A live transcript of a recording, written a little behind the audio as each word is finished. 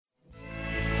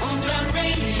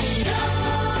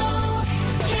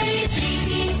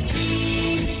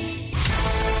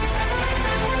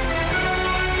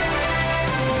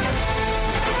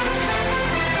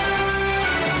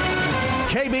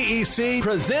KBEC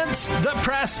presents The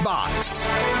Press Box.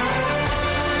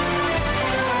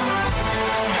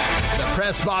 The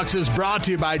Press Box is brought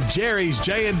to you by Jerry's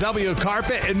J&W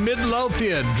Carpet in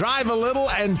Midlothian. Drive a little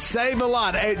and save a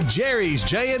lot at Jerry's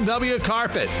J&W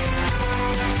Carpet.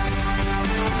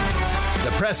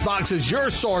 The Press Box is your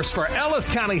source for Ellis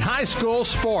County High School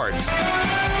sports.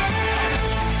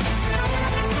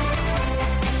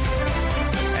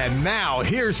 And now,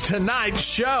 here's tonight's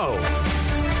show.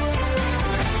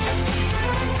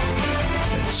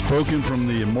 Spoken from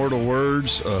the immortal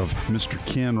words of Mr.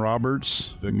 Ken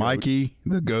Roberts, Mikey,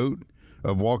 the GOAT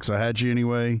of Waxahachie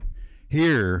anyway.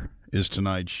 Here is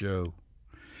tonight's show.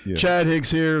 Yeah. Chad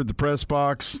Hicks here at the Press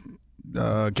Box,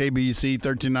 KBEC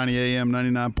 1390 AM,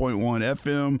 99.1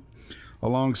 FM,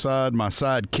 alongside my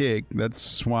sidekick.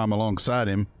 That's why I'm alongside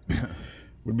him.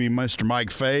 Would be Mr. Mike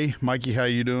Fay. Mikey, how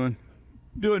you doing?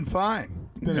 Doing fine.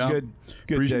 Been a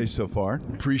good day so far.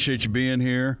 Appreciate you being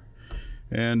here.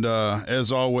 And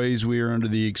as always, we are under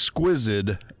the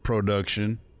exquisite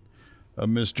production of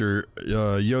Mr.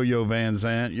 Yo-Yo Van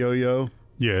Zant. Yo-Yo?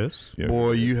 Yes.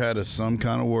 Boy, you had some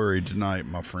kind of worry tonight,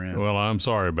 my friend. Well, I'm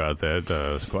sorry about that.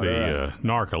 The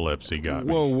narcolepsy got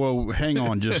me. Whoa, hang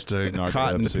on just a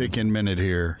cotton-picking minute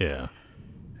here. Yeah.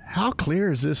 How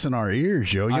clear is this in our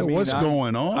ears, Yo-Yo? I mean, what's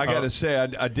going on? I got to say,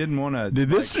 I didn't want to... Did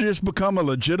this just become a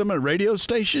legitimate radio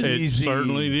station? It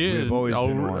certainly did. We've always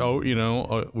been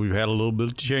one. We've had a little bit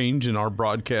of change in our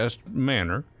broadcast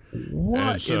manner.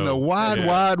 What in the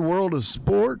wide world of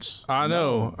sports? I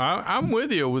know. I'm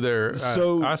with you over there.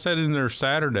 So I sat in there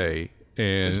Saturday,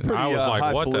 and I was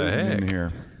like, what the heck? In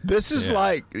here. This is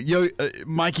like,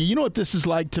 Mikey, you know what this is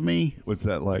like to me? What's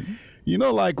that like? You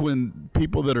know, like when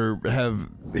people that have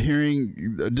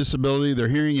hearing disability, they're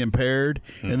hearing impaired,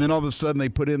 and then all of a sudden they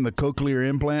put in the cochlear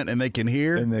implant and they can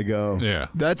hear. And they go. Yeah.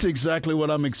 That's exactly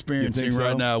what I'm experiencing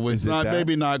right now. With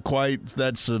maybe not quite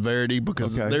that severity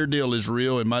because their deal is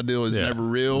real and my deal is never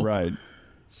real. Right.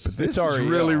 But this is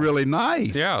really, really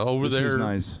nice. Yeah, over this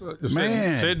there. Is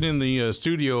nice. Sitting in the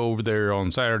studio over there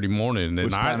on Saturday morning,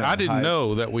 and I didn't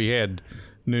know that we had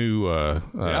new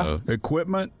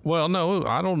equipment. Well, no,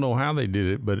 I don't know how they did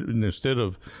it, but instead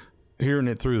of hearing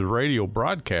it through the radio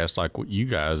broadcast like what you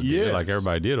guys did, like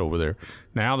everybody did over there,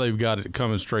 now they've got it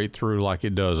coming straight through like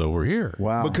it does over here.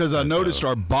 Wow. Because I noticed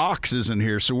our box isn't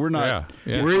here, so we're not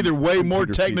we're either way more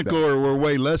technical or we're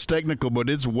way less technical, but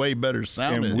it's way better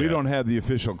sounding. And we don't have the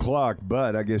official clock,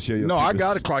 but I guess No, I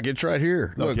got a clock. It's right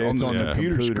here. Look, on the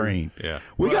computer screen. Yeah.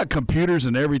 We got computers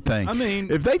and everything. I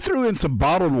mean, if they threw in some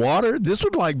bottled water, this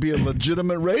would be a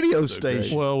legitimate radio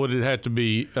station. Well, would it have to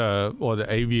be the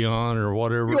Avion or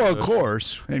whatever? Well, of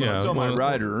course. And it's on my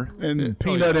rider. And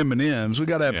peanut M&Ms. We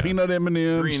got to have peanut M&Ms.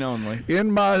 Green only.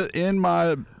 In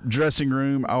my dressing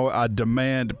room, I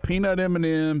demand peanut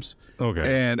M&Ms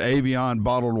and Avion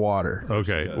bottled water.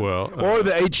 Okay, well. Or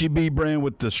the H-E-B brand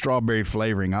with the strawberry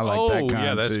flavoring. I like that kind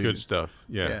yeah, that's too. good stuff.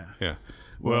 Yeah.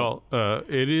 Well,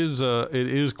 it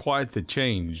is quite the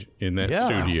change in that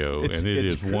studio, and it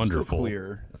is wonderful.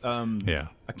 Clear.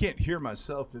 I can't hear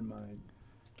myself in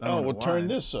my... turn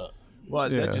this up.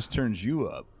 Well, that just turns you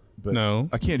up. But no,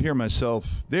 I can't hear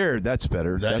myself. That's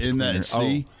better.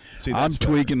 See, I'm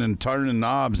tweaking and turning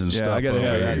knobs and stuff. I got to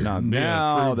hear that knob.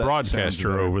 Now that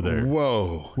broadcaster over there.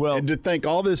 Whoa. Well, and to think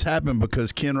all this happened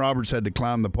because Ken Roberts had to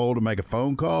climb the pole to make a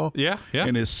phone call. Yeah.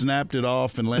 And has snapped it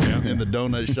off and left it in the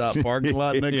donut shop parking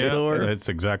lot next door. That's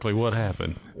exactly what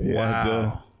happened.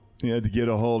 Wow. You had to get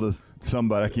a hold of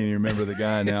somebody. I can't even remember the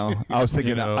guy now. I was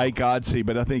thinking of Ike Odsey,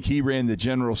 but I think he ran the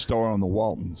general store on the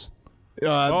Waltons.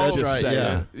 That's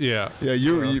right. Yeah.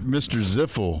 You're Mr.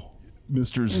 Ziffel.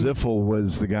 Mr. Ziffel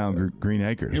was the guy on Green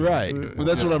Acres. Right. Well,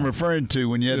 that's what I'm referring to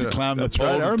when you had to climb the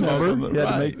pole. Right. I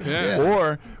remember.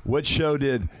 Or what show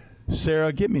did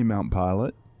Sarah get me Mount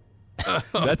Pilot?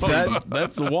 That's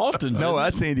the Waltons. No,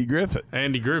 that's Andy Griffith.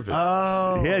 Andy Griffith.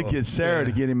 Oh. He had to get Sarah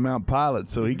to get him Mount Pilot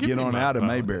so he could get on out of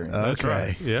Mayberry. That's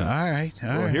right. Yeah. All right.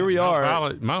 Well, here we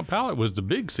are. Mount Pilot was the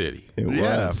big city. It was.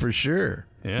 Yeah, for sure.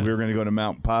 Yeah. We were going to go to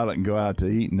Mount Pilot and go out to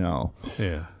eat. No.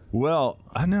 Yeah. Well,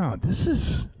 I know. This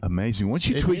is amazing. Once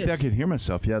you tweaked, I could hear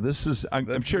myself. Yeah, this is,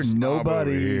 I'm sure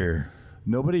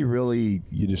nobody really,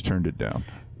 you just turned it down.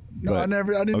 No, I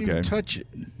didn't even touch it.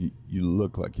 You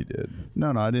look like you did.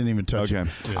 No, I didn't even touch it.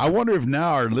 Yeah. I wonder if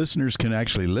now our listeners can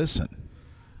actually listen.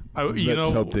 Let's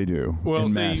hope they do. Well,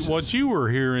 what you were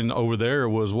hearing over there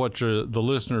was what the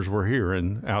listeners were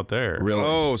hearing out there. Really?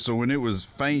 Oh, so when it was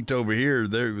faint over here,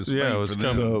 there it was faint it was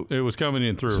coming. It was coming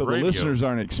in through a radio. So the listeners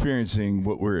aren't experiencing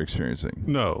what we're experiencing.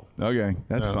 No. Okay,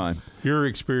 that's fine. You're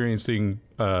experiencing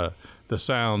the the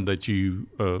sound that you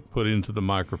put into the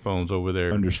microphones over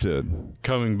there. Understood.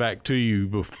 Coming back to you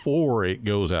before it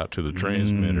goes out to the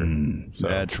transmitter. So,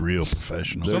 that's real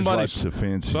professional. There's lots of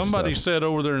fancy Somebody stuff. said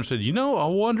over there and said, I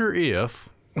wonder if.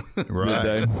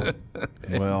 Right.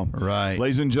 Well, right.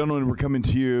 Ladies and gentlemen, we're coming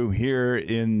to you here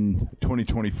in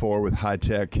 2024 with high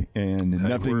tech and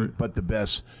nothing but the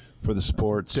best for the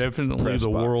sports. Definitely press the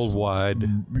box. worldwide.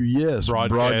 Yes,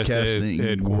 broadcasting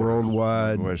headquarters.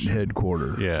 worldwide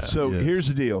headquarters. Yeah. So Yes. here's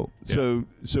the deal. So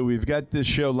we've got this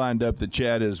show lined up that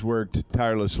Chad has worked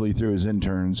tirelessly through his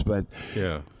interns, but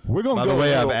Yeah. we're going to By go. the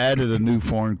way, I've added a new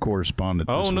foreign correspondent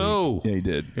this Oh, week. no. Yeah, he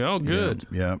did. Oh, good.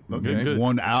 Yeah. Okay. Good.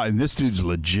 One out, and this dude's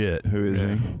legit. Who is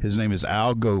he? His name is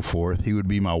Al Goforth. He would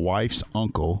be my wife's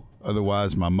uncle,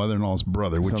 otherwise my mother-in-law's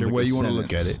brother, whichever like way a you want to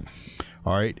look at it. sentence.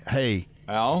 All right. Hey,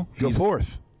 Al, go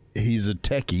forth. he's a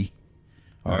techie.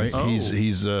 All right. Oh. He's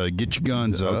get your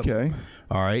guns up. Okay.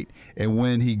 All right. And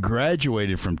when he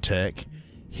graduated from tech,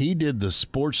 he did the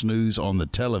sports news on the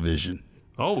television,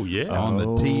 Oh, yeah. on the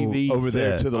TV over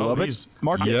there set. to the Oh, Lubbock he's-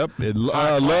 market. Yep,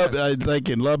 I think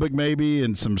in Lubbock maybe,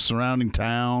 and some surrounding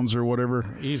towns or whatever.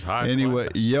 He's high Anyway,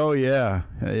 class.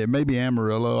 yeah, maybe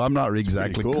Amarillo. I'm not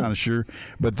exactly cool. kind of sure,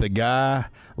 but the guy,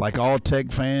 like all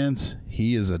tech fans,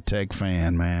 he is a tech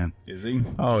fan, man. Is he?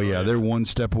 Oh yeah, they're one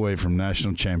step away from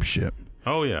national championship.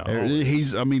 Oh, yeah.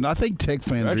 I think tech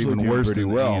fans are Actually even doing worse pretty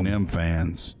than well. A&M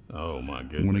fans Oh, my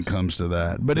goodness. when it comes to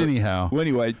that. But anyhow, Well,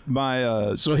 anyway,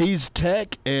 my so he's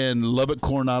tech and Lubbock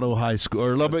Coronado High School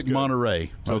or Lubbock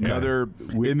Monterey. another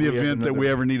In the event that we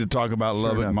ever need to talk about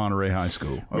Lubbock enough. Monterey High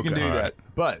School. We can do all that. right.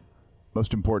 But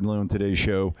most importantly on today's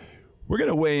show, we're going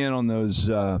to weigh in on those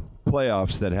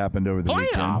playoffs that happened over the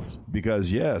weekend.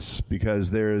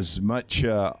 Because there's much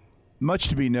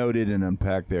to be noted and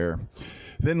unpacked there.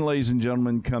 Then, ladies and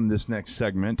gentlemen, come this next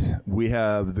segment, we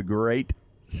have the great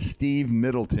Steve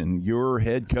Middleton, your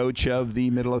head coach of the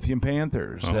Midlothian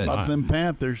Panthers. Oh, that About them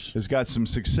Panthers. has got some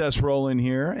success rolling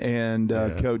here, and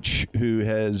coach who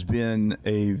has been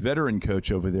a veteran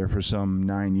coach over there for some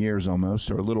 9 years almost,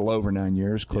 or a little over 9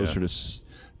 years, closer to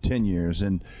 10 years.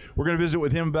 And we're going to visit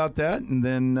with him about that, and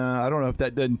then I don't know if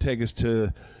that doesn't take us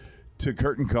to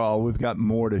curtain call. We've got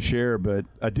more to share, but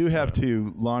I do have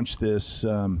to launch this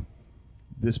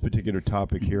this particular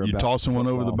topic here. You about tossing one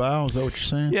over the football. bow? Is that what you're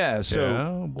saying? Yeah,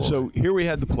 Yeah, boy. so here we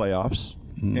had the playoffs,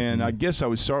 and I guess I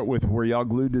would start with, were y'all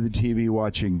glued to the TV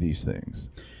watching these things?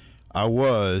 I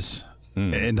was.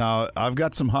 And I've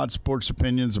got some hot sports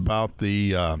opinions about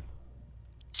the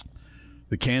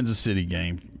Kansas City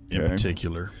game in Okay.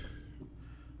 particular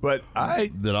But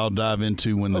that I'll dive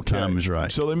into when the time is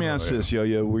right. So let me ask this,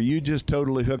 Yo-Yo. Were you just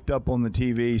totally hooked up on the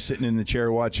TV, sitting in the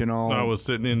chair watching all? I was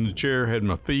sitting in the chair, had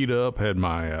my feet up, had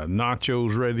my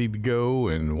nachos ready to go,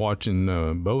 and watching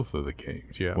both of the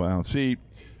games. Yeah. Wow. See,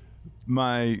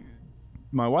 my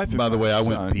wife and By the my way, I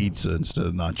son- went pizza instead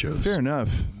of nachos. Fair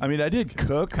enough. I mean, I did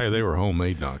cook. Hey, they were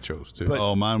homemade nachos too.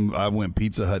 Oh, mine! I went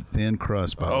Pizza Hut thin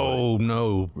crust. By the way. Oh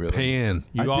no, pan!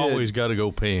 I You did. always got to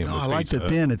go pan. No, with I like Pizza the Hut.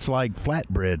 thin. It's like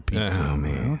flatbread pizza. Oh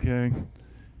man, Okay.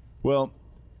 Well,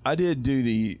 I did do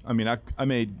the. I mean, I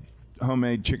made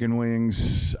homemade chicken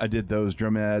wings. I did those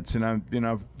drumettes, and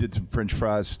I did some French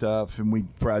fries stuff, and we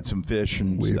fried some fish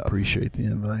and We stuff. appreciate the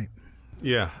invite.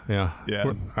 yeah.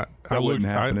 I wasn't looked.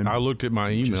 happening. I looked at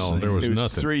my email. saying. And there was It was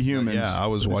nothing. 3 humans. Yeah, I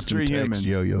was It watching 3 text humans,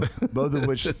 Yo-Yo. both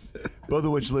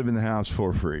of which live in the house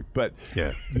for free. But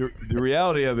Yeah. the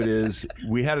reality of it is,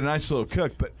 we had a nice little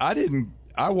cook, but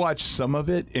I watched some of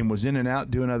it and was in and out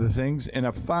doing other things, and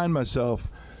I find myself,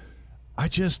 I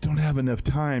just don't have enough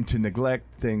time to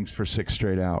neglect things for 6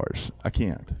 straight hours. I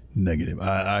can't. Negative.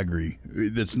 I agree.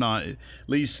 That's not at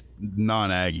least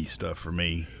non-Aggie stuff for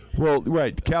me. Well,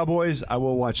 right, Cowboys, I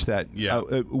will watch that. Yeah.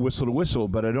 Whistle to whistle,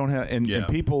 but I don't have. And Yeah.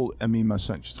 people, I mean, my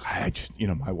son,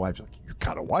 my wife's like, you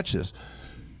gotta watch this.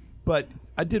 But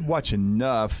I did watch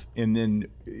enough, and then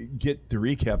get the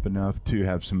recap enough to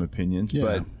have some opinions.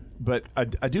 Yeah. But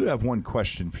I do have one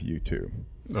question for you too.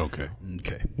 Okay.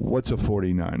 Okay. What's a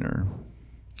 49er?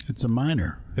 It's a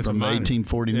minor It's from a minor.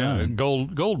 1849. Yeah,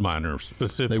 gold miner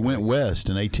specifically. They went west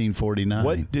in 1849.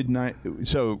 What did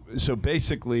so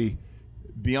basically,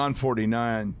 beyond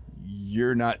 49,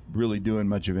 you're not really doing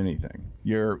much of anything.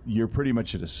 You're pretty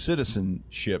much at a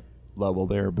citizenship level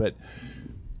there, but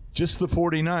just the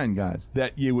 49 guys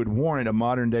that you would warrant a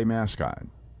modern day mascot.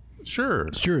 Sure.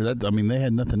 That I mean, they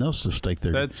had nothing else to stake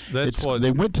there. That's what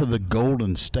they went to the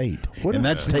Golden State, and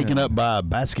that's taken up by a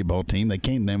basketball team. They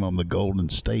can't name them the Golden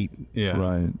State. Yeah.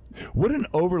 Right. What an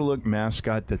overlooked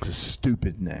mascot. That's a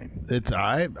stupid name.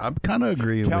 I'm kind of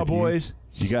agreeing. Cowboys.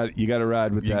 You got to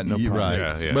ride with that. No problem.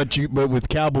 Right. Yeah. But with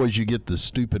Cowboys, you get the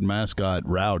stupid mascot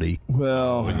Rowdy.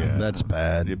 Well, That's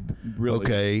bad. Really.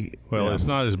 Okay. Well, it's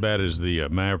not as bad as the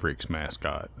Mavericks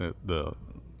mascot. The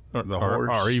horse.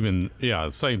 Or even,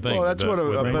 same thing. Well, that's what a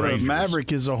Rangers.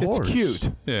 Maverick is. A horse. It's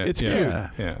cute. Yeah, It's yeah,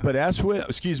 cute. yeah. But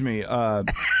excuse me,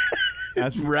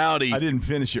 Rowdy. I didn't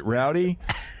finish it. Rowdy.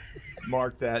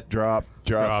 Mark that. Drop.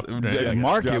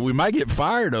 Mark it. We might get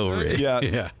fired over it. Yeah.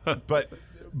 Yeah. But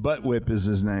Butt Whip is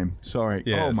his name. Sorry.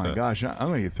 Yeah, oh my gosh, I'm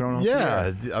gonna get thrown off.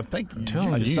 Yeah, the air. I think telling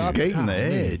you're you. skating the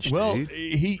edge. Well, dude.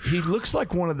 he looks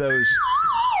like one of those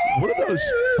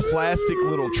plastic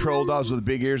little troll dogs with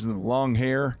big ears and the long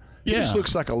hair. He just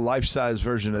looks like a life-size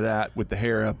version of that with the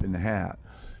hair up in the hat.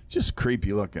 Just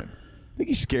creepy looking. I think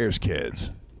he scares kids.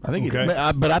 I think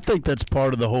But I think that's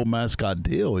part of the whole mascot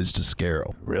deal is to scare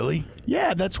them. Really?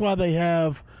 Yeah, that's why they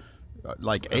have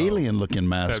like alien-looking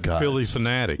mascots. Philly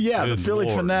Fanatic. Yeah, the Good Philly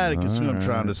Lord. Fanatic is what I'm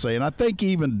trying to say. And I think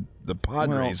even the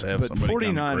Padres have but somebody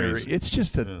 49er, kind of crazy. it's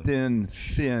just a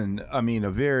thin. I mean,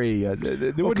 a very.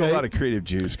 There wasn't a lot of creative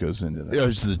juice goes into that.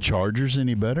 Is the Chargers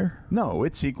any better? No,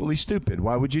 it's equally stupid.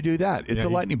 Why would you do that? It's a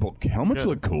lightning bolt. Helmets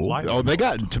look cool. Oh, they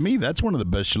got, to me, that's one of the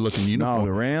best looking uniforms.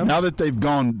 the Rams? Now that they've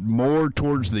gone more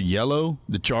towards the yellow,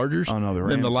 the Chargers, Oh, no, the than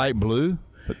Rams. the light blue.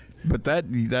 But that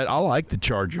I like the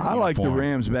Charger. I like the uniform.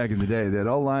 Rams back in the day. They'd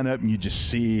all line up and you just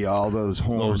see all those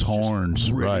horns. Those horns,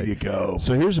 just ready right? to go.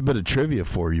 So here's a bit of trivia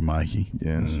for you, Mikey.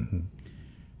 Yes.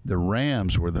 The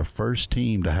Rams were the first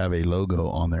team to have a logo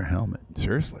on their helmet.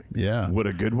 Seriously. Yeah. What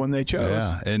a good one they chose.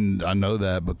 Yeah, and I know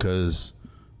that because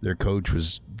their coach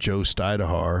was Joe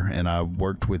Stidehar, and I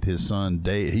worked with his son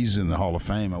Dave. He's in the Hall of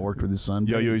Fame. I worked with his son.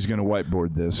 Yo, he's going to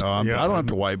whiteboard this. I don't have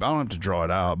to wipe. I don't have to draw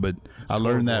it out. But I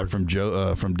learned that from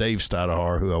from Dave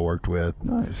Stidehar, who I worked with,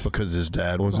 because his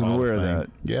dad was Wasn't in the Hall aware of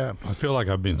Fame. that. Yeah, I feel like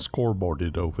I've been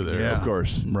scoreboarded over there. Yeah. Of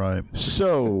course. right.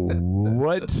 So,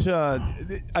 what?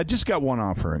 I just got one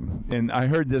offering, and I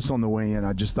heard this on the way in.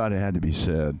 I just thought it had to be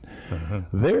said.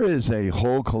 There is a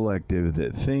whole collective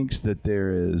that thinks that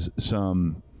there is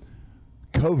some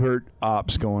covert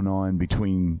ops going on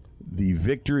between the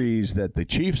victories that the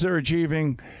Chiefs are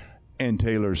achieving and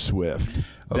Taylor Swift.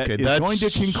 Okay, that is going to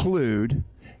conclude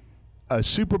a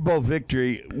Super Bowl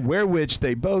victory, wherewith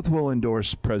they both will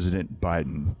endorse President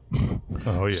Biden.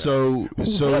 Oh, yeah. So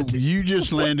you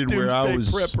just landed where I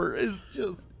was. Prepper is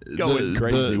just going the,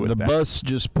 crazy with the that. bus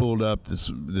just pulled up.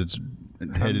 That's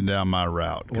heading down my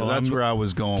route because that's where I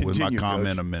was going with my Continue,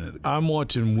 comment Coach. a minute ago. I'm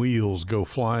watching wheels go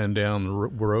flying down the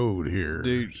road here.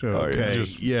 Dude, So okay,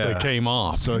 They came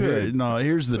off. So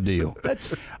here's the deal.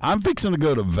 I'm fixing to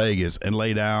go to Vegas and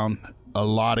lay down a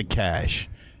lot of cash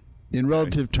in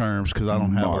relative terms because I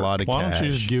don't have a lot of Why cash. don't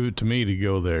you just give it to me to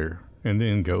go there and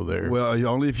then go there? Well,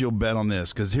 only if you'll bet on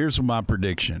this, because here's my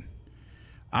prediction.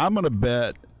 I'm going to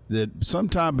bet that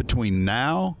sometime between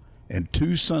now and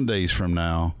 2 Sundays from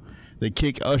now, they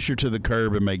kick Usher to the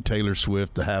curb and make Taylor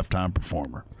Swift the halftime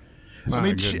performer. I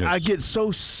mean, I get so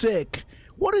sick.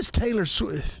 What is Taylor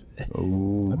Swift?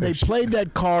 Oh, They played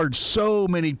that card so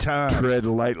many times. tread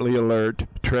lightly alert.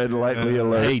 Tread lightly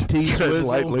alert. Hey, tread T-Swizzle.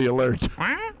 lightly alert.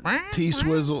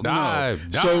 T-Swizzle. Dive,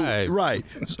 no. So, dive. right.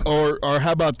 Or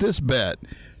how about this bet?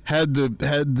 Had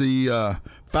the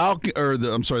Falcon or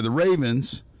the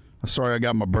Ravens. Sorry, I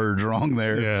got my birds wrong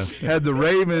there. Yeah. Had the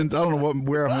Ravens. I don't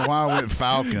know why I went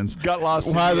Falcons. Got lost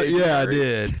in Why the I aviary.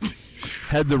 did.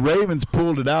 Had the Ravens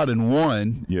pulled it out and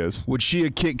won, Yes. would she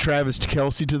have kicked Travis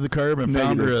Kelce to the curb and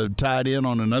found her a tight end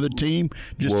on another team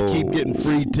just to keep getting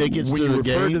free tickets When to you the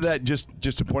refer game? to that,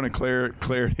 just a point of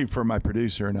clarity for my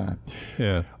producer and I.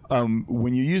 yeah.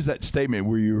 When you use that statement,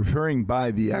 were you referring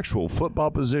by the actual football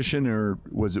position, or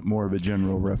was it more of a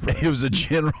general reference? It was a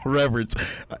general reference.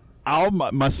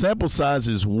 My sample size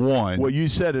is 1. Well, you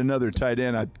said another tight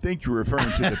end. I think you're referring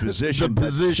to the position. The that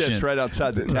position. sits right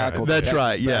outside the tackle. That's that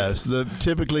right. catches Yes,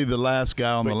 typically the last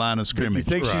guy on the line of fast. You scrimmage.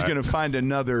 think she's Right. going to find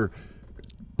another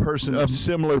person of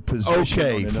similar position? on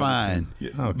Okay, another fine.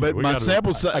 team? Okay, But we my gotta-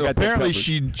 sample size, I got that apparently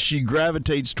covered. she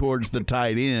gravitates towards the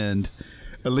tight end,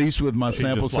 at least with my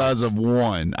sample just size of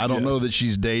 1. I don't know Yes. that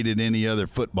she's dated any other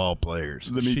football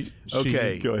players. Let me.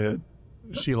 Okay. Go ahead.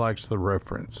 She likes the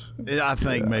reference. I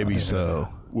think maybe so.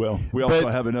 Well, we also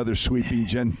have another sweeping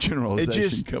generalization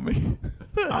just- coming.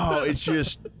 Oh, it's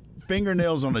just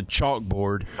fingernails on a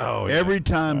chalkboard every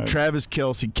time Travis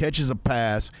Kelce catches a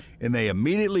pass, and they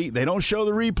don't show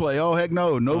the replay. Oh, heck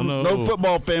no. No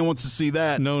football fan wants to see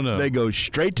that. No. They go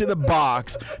straight to the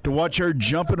box to watch her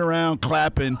jumping around,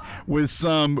 clapping with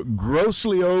some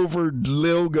grossly over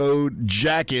logo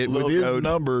jacket with his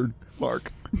number,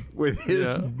 Mark, with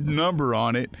his number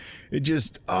on it. It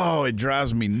just, it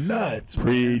drives me nuts.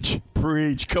 Preach.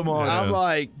 Come on. I'm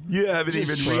like, you haven't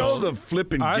even show the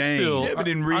flipping game. You haven't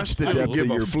even reached the depth give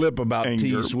of your a flip about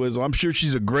T Swizzle. I'm sure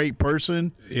she's a great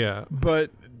person. Yeah.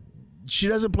 But she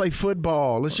doesn't play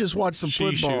football. Let's just watch some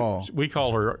football. We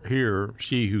call her here,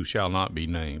 she who shall not be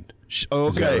named.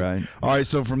 Okay. Right? All right.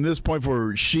 So from this point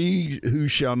forward, she who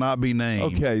shall not be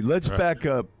named. Okay. Let's back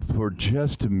up for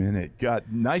just a minute. Got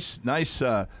nice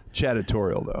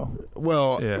chatatorial though.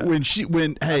 Well, I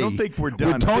don't think we're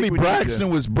done. When Tony Braxton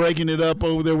was breaking it up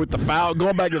over there with the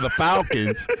going back to the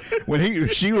Falcons, when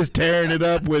she was tearing it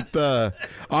up with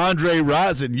Andre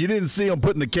Rison, you didn't see him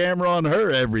putting the camera on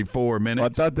her every 4 minutes. Well,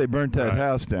 I thought they burnt that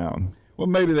house down. Well,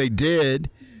 maybe they did.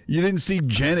 You didn't see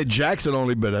Janet Jackson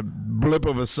only but a blip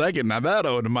of a second. Now, that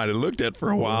I might have looked at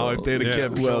for a while if they'd have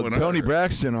kept showing her. Tony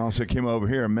Braxton also came over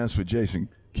here and messed with Jason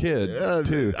Kidd,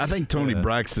 too. I think Tony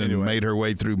Braxton made her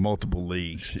way through multiple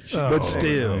leagues. But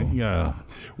still. Yeah.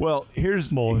 Well,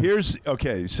 here's my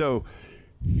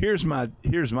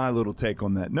little take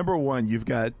on that. Number one, you've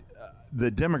got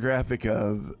the demographic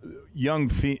of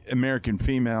young American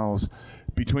females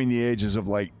between the ages of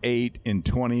like 8 and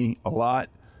 20 a lot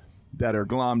that are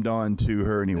glommed on to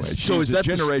her anyway. So She's a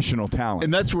generational talent.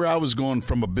 And that's where I was going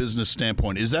from a business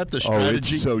standpoint. Is that the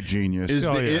strategy? It's so genius. Is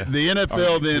the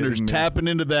NFL then is tapping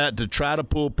into that to try to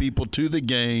pull people to the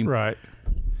game? Right.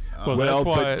 Well, that's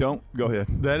why. But don't go ahead.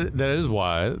 That is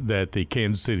why that the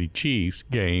Kansas City Chiefs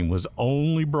game was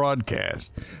only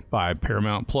broadcast by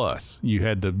Paramount Plus. You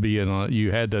had to be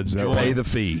you had to pay the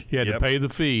fee. You had to pay the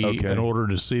fee in order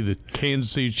to see the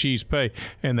Kansas City Chiefs play,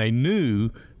 and they knew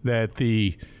that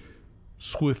the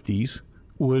Swifties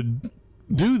would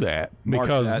do that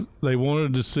because they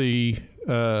wanted to see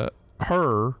her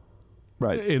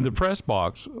in the press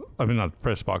box. I mean, not the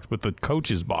press box, but the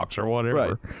coach's box or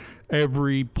whatever.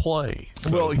 Every play.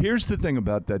 So. Well, here's the thing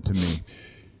about that to me.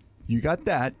 You got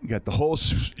the whole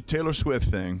Taylor Swift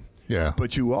thing. Yeah.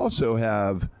 But you also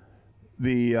have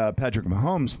the Patrick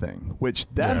Mahomes thing, which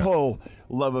whole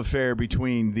love affair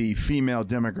between the female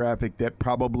demographic that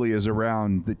probably is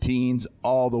around the teens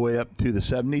all the way up to the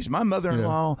 70s. My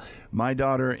mother-in-law, my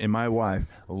daughter, and my wife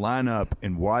line up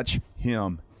and watch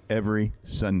him every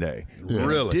Sunday. Yeah. In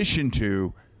addition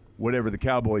to whatever the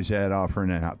Cowboys had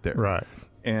offering out there. Right.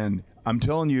 And I'm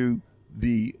telling you,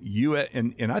 the U.S.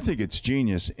 and I think it's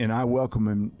genius, and I welcome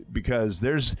him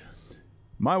because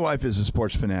my wife is a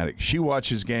sports fanatic. She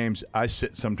watches games. I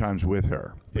sit sometimes with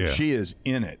her, but she is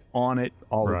in it, on it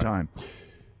all the time.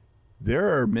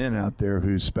 There are men out there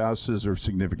whose spouses or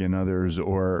significant others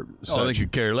or they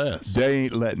could care less. They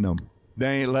ain't letting them.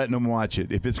 They ain't letting them watch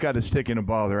it. If it's got a stick in a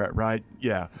ball, they're at right.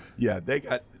 Yeah.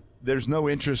 There's no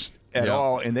interest at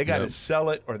all, and they got to sell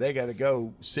it or they got to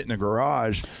go sit in a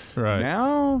garage. Right.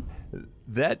 Now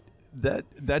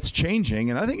that's changing,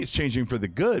 and I think it's changing for the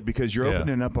good because you're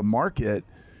opening up a market.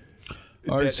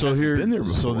 All right, so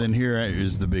then here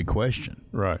is the big question.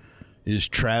 Right. Is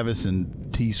Travis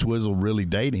and T Swizzle really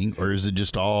dating, or is it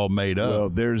just all made up? Well,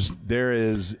 there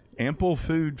is ample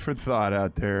food for thought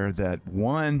out there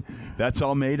that's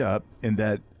all made up, and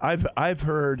that I've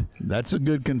heard that's a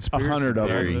good conspiracy 100 of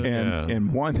theory. them,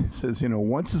 and one says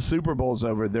once the Super Bowl's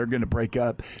over, they're going to break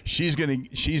up. She's going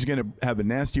to have a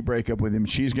nasty breakup with him.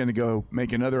 She's going to go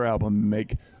make another album,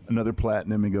 make another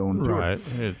platinum, and go on tour. Right,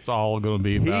 it's all going to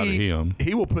be about him.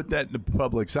 He will put that in the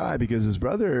public's eye because he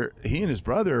and his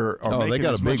brother are making they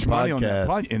got a big much money on that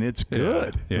podcast. and it's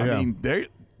good. Yeah. I mean, they're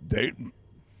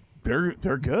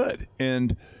good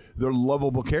and they're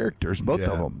lovable characters, both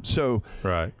of them. So,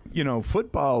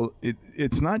 football,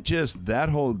 it's not just that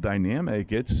whole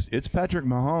dynamic. It's Patrick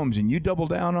Mahomes, and you double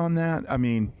down on that. I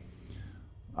mean,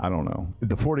 I don't know.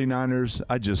 The 49ers,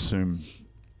 I just assume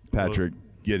Patrick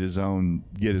get his ring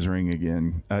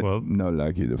again. Not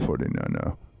like the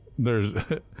 49er. There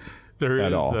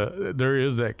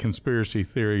is that conspiracy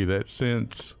theory that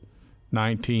since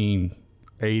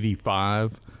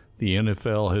 1985, the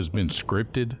NFL has been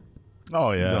scripted.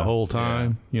 Oh yeah, the whole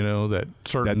time. That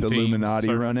certain the teams, Illuminati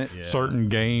run it. Certain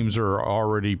games are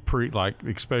already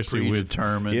especially with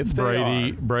predetermined. If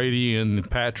Brady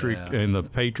and Patrick and the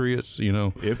Patriots.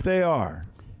 If they are,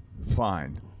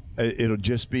 fine. It'll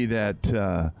just be that.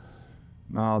 The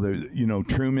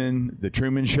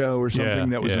Truman Show or something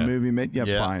that was a movie made.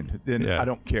 Fine. Then I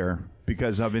don't care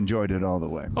because I've enjoyed it all the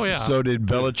way. Oh yeah. So did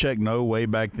Belichick know way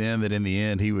back then that in the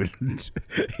end he would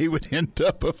end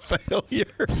up a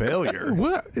failure?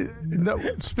 Well, no,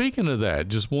 speaking of that,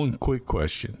 just one quick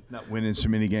question. Not winning so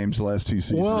many games the last 2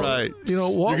 seasons. Well, Right. You know,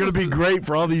 what you're going to be great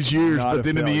for all these years, Not but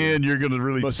then in the failure. end, you're going to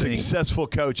really Most sink. successful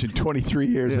coach in 23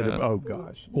 years. Yeah. Oh,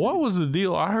 gosh. What was the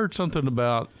deal? I heard something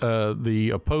about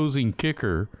the opposing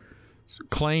kicker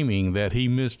claiming that he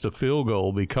missed a field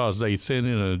goal because they sent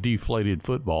in a deflated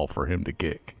football for him to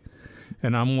kick.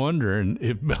 And I'm wondering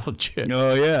if Belichick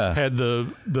Oh yeah, had the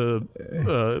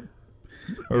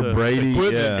Brady,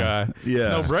 equipment guy. Yeah.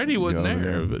 No, Brady wasn't No,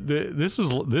 there. But this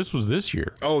was this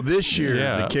year. Oh, this year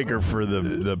Yeah. the kicker for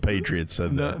the Patriots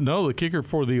said that. No, the kicker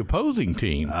for the opposing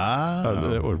team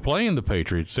that were playing the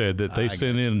Patriots said that they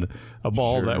sent in a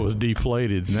ball that was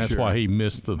deflated, and that's why he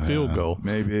missed the field goal.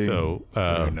 Maybe. So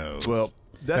Who knows? Well,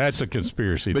 that's a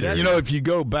conspiracy But theory. you know, if you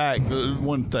go back,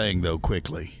 one thing though,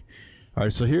 quickly. All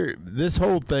right, so here, this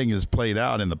whole thing is played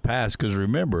out in the past because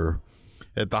remember,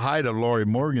 at the height of Laurie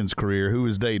Morgan's career, who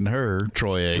was dating her?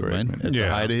 Troy Aikman. At the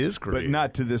height of his career, but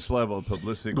not to this level of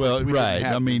publicity. Well, We didn't right.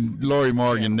 have I mean, Laurie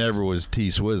Morgan never was T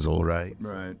Swizzle, right?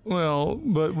 right. Well,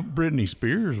 but Britney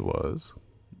Spears was.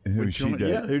 Who did she date?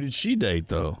 Yeah, who did she date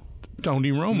though?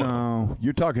 Tony Romo. No,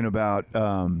 you're talking about.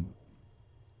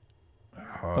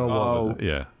 What was it?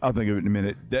 Yeah. I'll think of it in a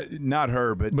minute. Not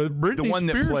her, but Britney the one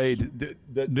Spears- that played the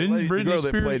Britney girl that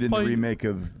Spears played in play- the remake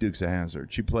of Dukes of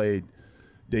Hazzard. She played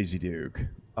Daisy Duke.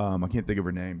 I can't think of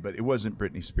her name, but it wasn't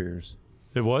Britney Spears.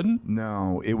 It wasn't?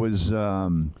 No, it was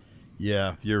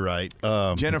Yeah, you're right.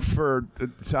 Jennifer.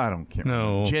 I don't care.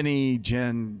 No.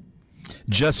 Jen.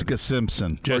 Jessica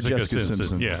Simpson. Jessica Simpson.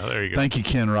 Simpson. Yeah, there you go. Thank you,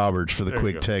 Ken Roberts, for the There you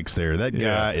quick go. text there. That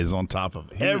guy is on top of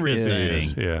everything.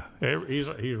 Yeah.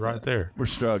 He's right there. We're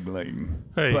struggling.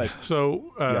 Hey, But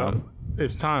so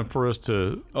it's time for us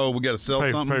to Oh, we got to sell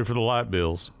pay something? for the light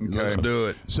bills. Let's do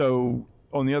it. So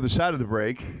on the other side of the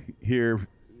break, here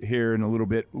in a little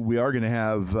bit, we are going to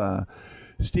have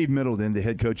Steve Middleton, the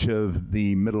head coach of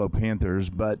the Middle Oak Panthers.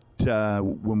 But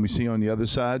when we see on the other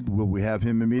side, will we have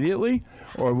him immediately,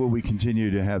 or will we continue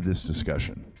to have this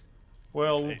discussion?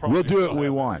 Well, We'll do what we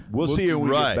want. We'll see you when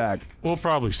we right. get back. We'll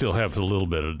probably still have a little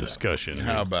bit of discussion.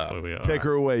 How about? Take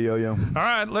her away, Yo-Yo. All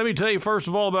right, let me tell you first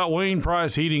of all about Wayne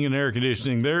Price Heating and Air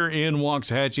Conditioning. They're in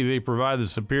Waxahachie. They provide the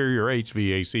superior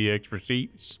HVAC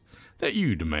expertise that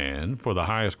you demand for the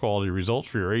highest quality results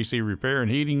for your AC repair and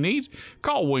heating needs.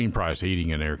 Call Wayne Price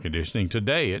Heating and Air Conditioning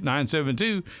today at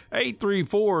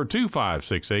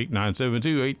 972-834-2568,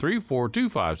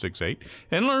 972-834-2568,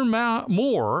 and learn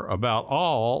more about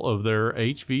all of their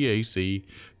HVAC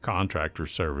contractor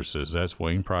services. That's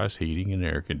Wayne Price Heating and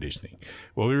Air Conditioning.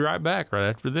 We'll be right back right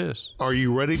after this. Are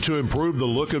you ready to improve the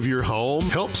look of your home?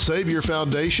 Help save your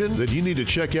foundation? Then you need to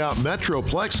check out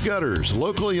Metroplex Gutters,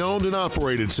 locally owned and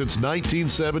operated since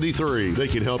 1973. They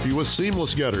can help you with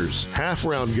seamless gutters,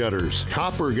 half-round gutters,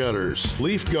 copper gutters,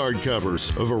 leaf guard covers,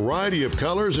 a variety of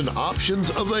colors and options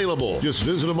available. Just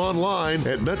visit them online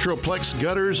at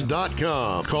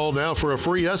MetroplexGutters.com. Call now for a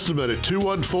free estimate at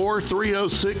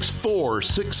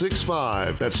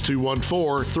 214-306-4665. That's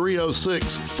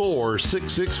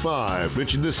 214-306-4665.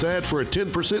 Mention this ad for a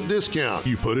 10% discount.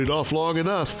 You put it off long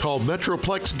enough. Call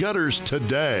Metroplex Gutters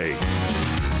today.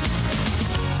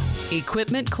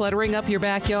 Equipment cluttering up your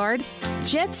backyard?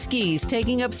 Jet skis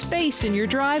taking up space in your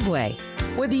driveway?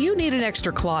 Whether you need an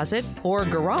extra closet or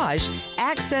garage,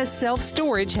 Access Self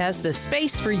Storage has the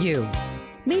space for you.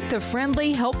 Meet the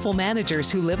friendly, helpful managers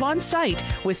who live on site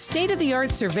with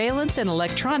state-of-the-art surveillance and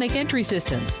electronic entry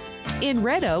systems. In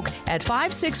Red Oak at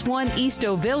 561 East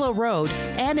Ovilla Road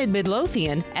and in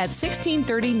Midlothian at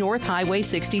 1630 North Highway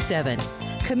 67.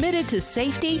 Committed to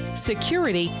safety,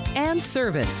 security, and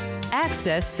service.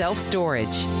 Access Self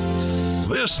Storage.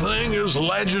 This thing is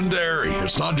legendary.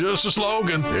 It's not just a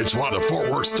slogan. It's why the Fort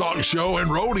Worth Stock Show and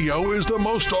Rodeo is the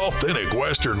most authentic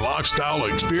Western lifestyle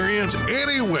experience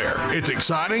anywhere. It's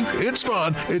exciting. It's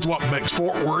fun. It's what makes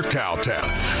Fort Worth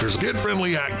Cowtown. There's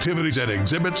kid-friendly activities and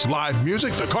exhibits, live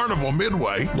music, the Carnival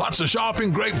Midway, lots of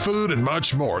shopping, great food, and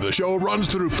much more. The show runs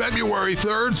through February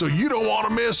 3rd, so you don't want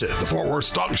to miss it. The Fort Worth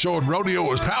Stock Show and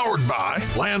Rodeo is powered by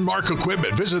Landmark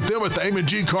Equipment. Visit them at the Amon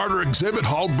G. Carter Exhibit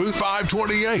Hall, Booth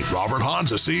 528. Robert Hahn, a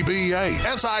CBA,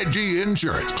 SIG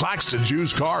Insurance, Claxton's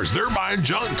Used Cars, they're buying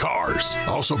junk cars.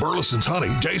 Also Burleson's Honey,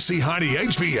 J.C. Heine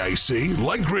HVAC,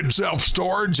 Lake Ridge Self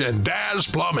Storage, and Daz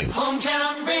Plumbing.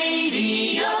 Hometown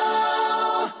Radio,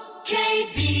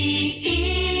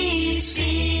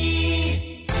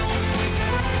 KBEC.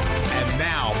 And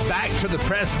now back to the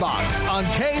press box on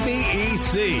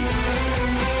KBEC.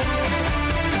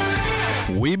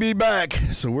 We be back.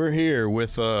 So we're here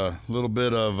with a little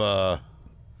bit of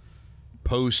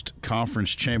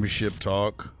post-conference championship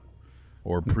talk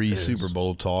or pre-Super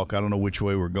Bowl talk. I don't know which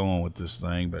way we're going with this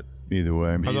thing, but either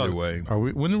way.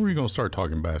 When are we going to start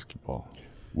talking basketball?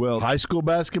 Well, high school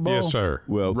basketball? Yes, sir.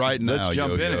 Well, right now, let's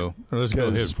jump in it. Let's go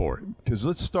ahead for it. Because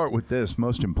let's start with this,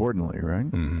 most importantly, right?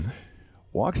 Mm-hmm.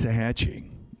 Waxahachie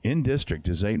in district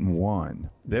is 8-1.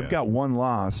 They've got one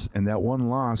loss, and that one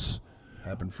loss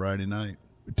happened Friday night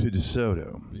to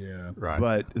DeSoto. Yeah, right.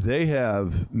 But they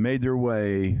have made their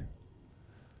way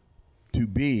to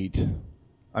beat.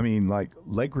 I mean, like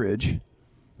Lake Ridge.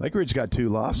 Lake Ridge got 2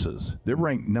 losses. They're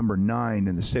ranked number 9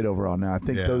 in the state overall now. I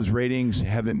think those ratings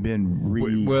haven't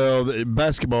been well, the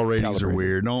basketball ratings are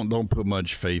weird. Don't put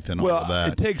much faith in all of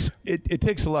that. It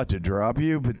takes a lot to drop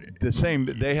you, but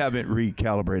they haven't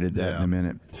recalibrated that in a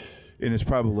minute. And it's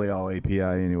probably all API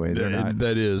anyway.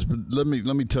 That is. But let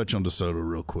me touch on DeSoto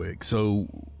real quick. So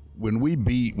when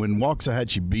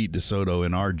Waxahachie beat DeSoto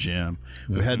in our gym,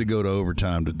 we had to go to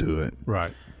overtime to do it.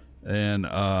 Right. And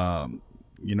I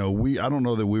don't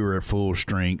know that we were at full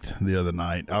strength the other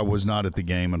night. I was not at the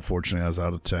game, unfortunately. I was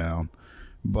out of town.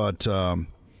 But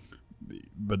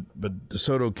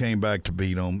DeSoto came back to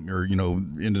beat them, or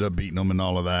ended up beating them and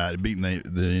all of that, beating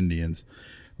the Indians.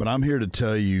 But I'm here to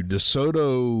tell you,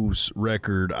 DeSoto's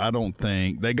record, I don't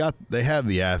think they have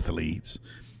the athletes.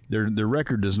 Their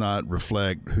record does not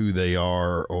reflect who they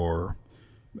are, or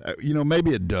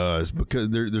maybe it does, because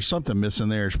there's something missing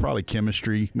there. It's probably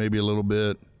chemistry, maybe a little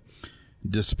bit.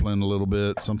 Discipline a little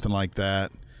bit, something like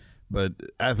that. But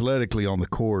athletically on the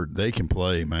court, they can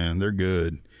play, man. They're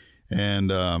good.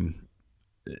 And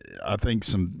I think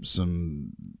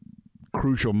some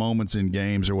crucial moments in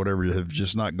games or whatever have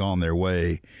just not gone their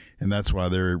way, and that's why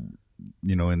they're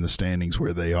in the standings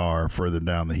where they are, further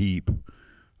down the heap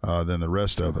than the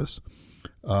rest of us.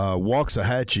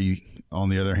 Waxahachie, on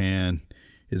the other hand,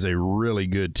 is a really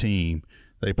good team.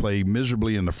 They play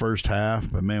miserably in the first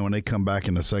half, but, man, when they come back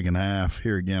in the second half,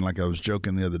 here again, like I was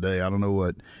joking the other day, I don't know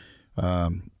what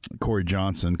Coach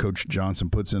Johnson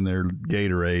puts in their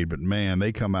Gatorade, but, man,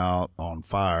 they come out on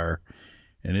fire,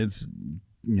 and it's,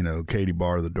 Katie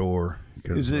bar the door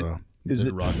because they're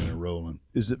rocking and rolling.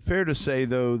 Is it fair to say,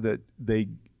 though, that they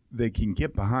can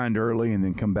get behind early and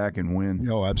then come back and win?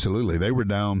 Oh, absolutely. They were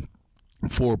down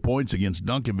 4 points against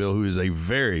Duncanville, who is a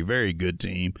very, very good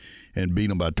team, and beat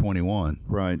them by 21.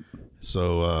 Right.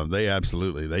 So they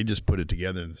just put it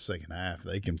together in the second half.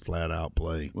 They can flat out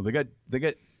play. Well, they get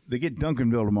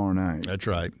Duncanville tomorrow night. That's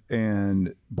right.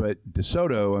 But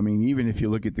DeSoto, I mean, even if you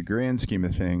look at the grand scheme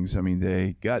of things, I mean,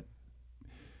 they got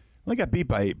beat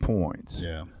by 8 points.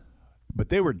 Yeah. But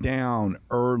they were down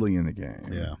early in the game.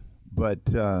 Yeah. But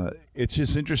it's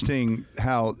just interesting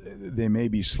how they may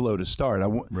be slow to start.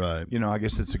 Right. I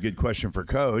guess that's a good question for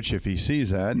Coach if he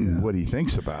sees that and what he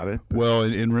thinks about it. Well,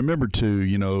 and remember too,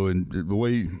 and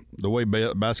the way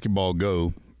basketball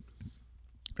go,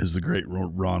 as the great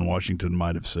Ron Washington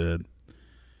might have said.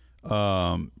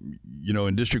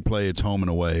 In district play, it's home and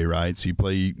away, right? So you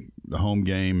play the home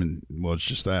game, and it's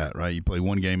just that, right? You play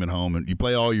one game at home, and you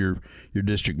play all your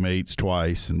district mates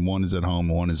twice, and one is at home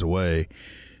and one is away.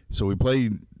 So we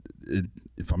played,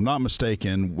 if I'm not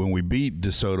mistaken, when we beat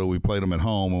DeSoto, we played them at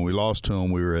home. When we lost to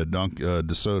them, we were at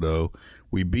DeSoto.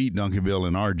 We beat Duncanville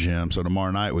in our gym, so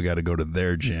tomorrow night we got to go to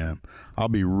their gym. I'll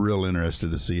be real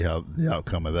interested to see how the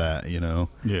outcome of that, Yeah.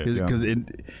 Because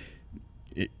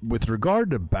with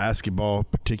regard to basketball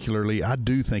particularly, I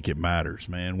do think it matters,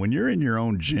 man. When you're in your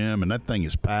own gym and that thing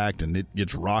is packed and it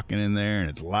gets rocking in there and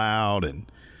it's loud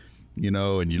and,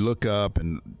 and you look up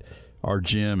and our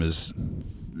gym is –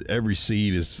 every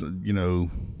seat is,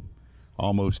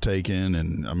 almost taken,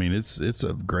 and I mean it's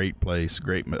a great place,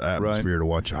 great atmosphere to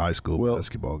watch a high school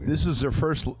basketball game. This is their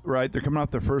first, right? They're coming off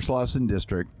their first loss in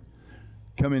district,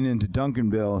 coming into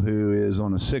Duncanville, who is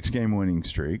on a 6-game winning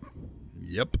streak.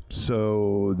 Yep.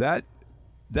 So that's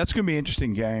going to be an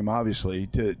interesting game, obviously,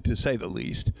 to say the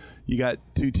least. You got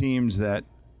 2 teams that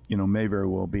may very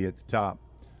well be at the top.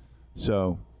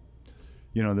 So,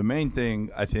 the main thing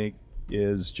I think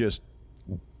is just.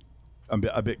 I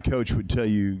bet Coach would tell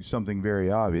you something very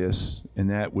obvious, and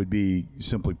that would be,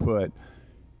 simply put,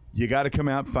 you got to come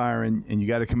out firing and you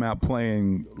got to come out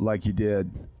playing like you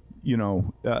did,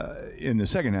 in the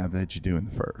second half that you do in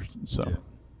the first. So,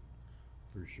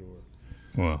 for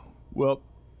sure. Well,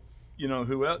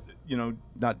 who else?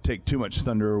 Not to take too much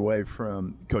thunder away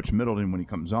from Coach Middleton when he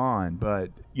comes on,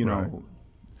 but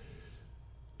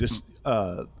this.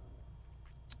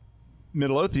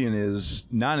 Midlothian is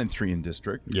 9-3 in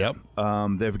district. Yep.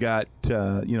 They've got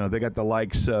they got the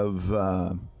likes of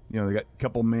They got a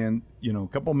couple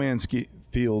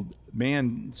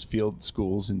Mansfield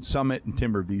schools in Summit and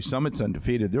Timberview. Summit's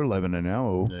undefeated; they're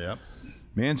 11-0. Yep.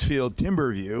 Mansfield,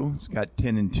 Timberview's got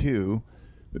 10-2,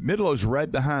 but Midlow's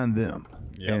right behind them,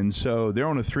 and so they're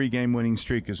on a 3-game winning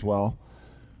streak as well.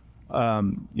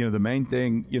 The main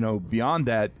thing, beyond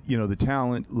that, the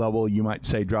talent level, you might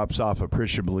say, drops off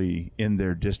appreciably in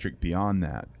their district beyond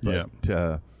that. But,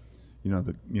 the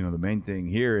main thing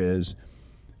here is,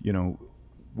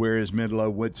 where is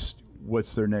Midlow?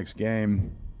 What's their next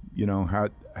game? How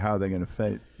are they going to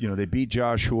face? They beat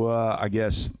Joshua, I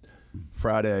guess,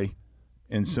 Friday,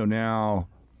 and so now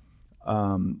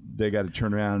they got to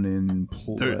turn around and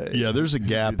play. There's a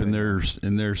gap in their I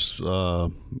don't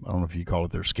know if you call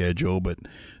it their schedule, but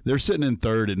they're sitting in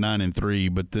third at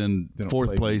 9-3, but then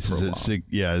fourth place is at 6.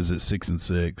 Yeah, is at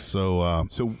 6-6. So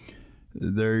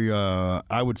they're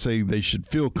I would say they should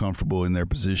feel comfortable in their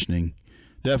positioning,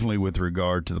 definitely with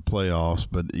regard to the playoffs,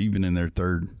 but even in their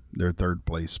third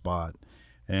place spot,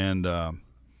 and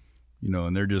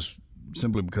and they're just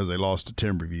simply because they lost to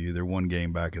Timberview, they're one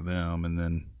game back of them, and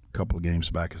then couple of games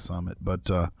back at Summit,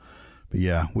 but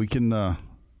yeah, we can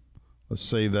let's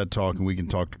save that talk and we can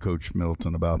talk to Coach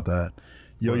Middleton about that.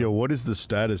 Yo, what is the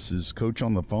status? Is Coach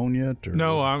on the phone yet? Or?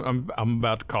 No, I'm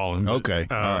about to call him. Okay,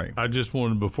 all right. I just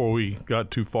wanted, before we got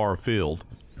too far afield,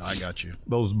 I got you.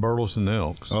 those Burleson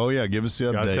Elks. Oh yeah, give us the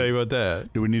update. Gotta tell you about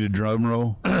that. Do we need a drum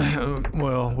roll?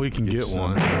 Well, we can get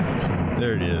one.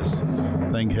 There it is.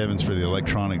 Thank heavens for the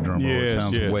electronic drum roll. It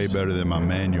sounds way better than my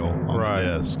manual on the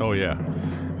desk. Oh yeah.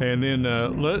 And then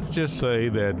let's just say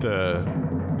that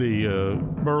the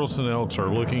Burleson Elks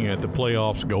are looking at the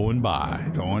playoffs going by.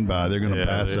 They're going to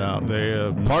pass out.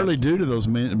 Partly due to those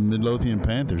Midlothian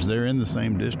Panthers. They're in the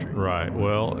same district. Right.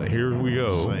 Well, here we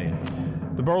go.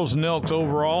 The Burleson Elks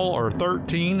overall are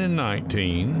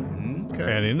 13-19.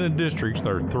 Okay. And in the districts,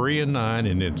 they're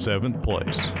 3-9 and in 7th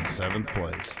place. 7th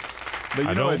place. But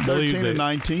at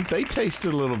 13-19, they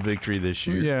tasted a little victory this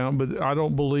year. Yeah, but I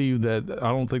don't believe that. I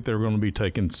don't think they're going to be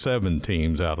taking 7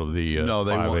 teams out of the. No,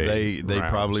 they won't. They round,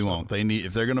 probably won't. They need,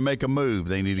 if they're going to make a move,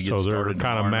 they need to get started. So they're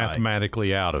kind of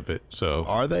mathematically out of it. So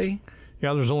are they?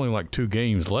 Yeah, there's only like 2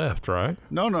 games left, right?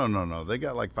 No. They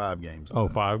got like 5 games. Oh,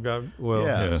 5 got. Well,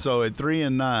 yeah. So at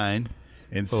 3-9,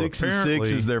 and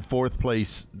 6-6 is their 4th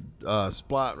place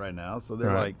spot right now. So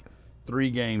they're like 3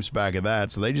 games back of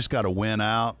that, so they just got to win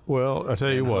out. Well, I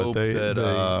tell you what,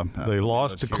 they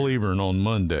lost to Cleburne on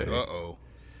Monday.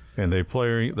 And they're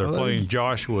playing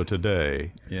Joshua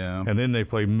today. Yeah. And then they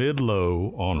play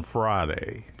Midlow on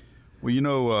Friday. Well,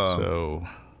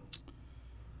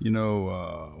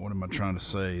 what am I trying to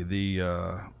say?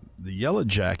 The Yellow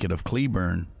Jacket of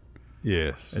Cleburne,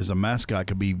 as a mascot,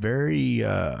 could be very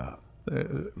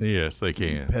yes, they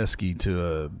can, pesky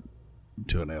to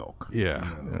an elk. Yeah,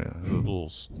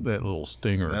 that little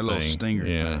stinger thing. That little stinger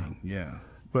thing, yeah.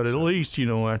 But at least,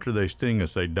 after they sting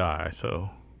us, they die, so.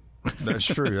 That's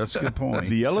true. That's a good point.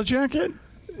 The Yellow Jacket?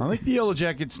 I think the Yellow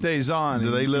Jacket stays on.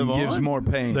 Do they live on? Gives more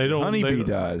pain. They don't. Honeybee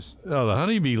does. Oh, the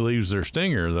honeybee leaves their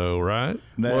stinger, though, right?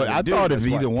 Well, I thought if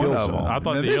either one of them. I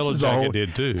thought the Yellow Jacket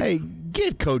did, too. Hey,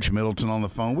 get Coach Middleton on the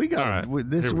phone. We got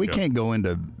this. We can't go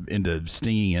into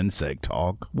stinging insect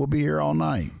talk. We'll be here all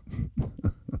night.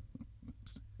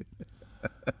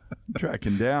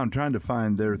 Tracking down, trying to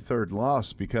find their 3rd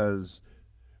loss, because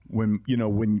when you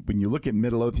look at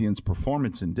Midlothian's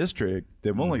performance in district,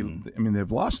 they've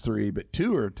they've lost 3, but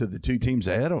 2 are to the 2 teams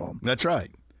ahead of them. That's right.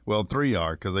 Well, 3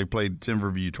 are, because they played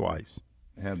Timberview twice.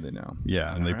 Have they now?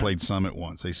 Yeah, and they played Summit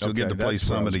once. They still get to play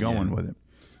Summit again. Going with it.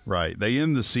 Right. They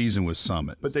end the season with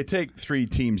Summit. But they take 3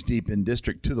 teams deep in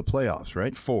district to the playoffs,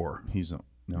 right? 4. He's on.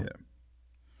 No. Yeah.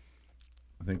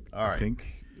 I think.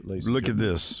 Look at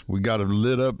this. We got a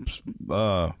lit up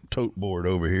tote board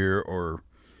over here, or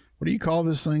what do you call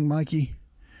this thing, Mikey?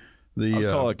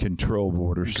 I'll call it control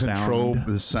board or sound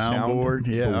board.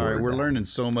 Yeah. All right. We're learning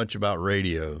so much about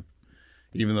radio,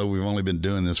 even though we've only been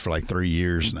doing this for like 3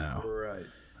 years now. Right.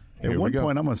 At one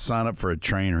point, I'm going to sign up for a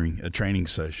training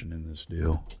session in this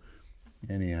deal.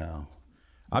 Anyhow,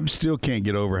 I still can't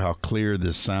get over how clear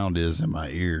this sound is in my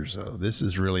ears. So this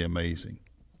is really amazing.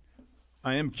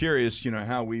 I am curious,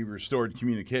 how we restored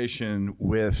communication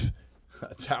with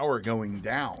a tower going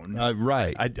down.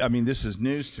 Right. I mean, this is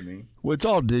news to me. Well, it's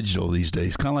all digital these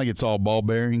days, kind of like it's all ball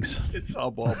bearings. It's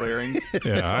all ball bearings.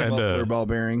 Yeah, I had ball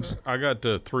bearings. I got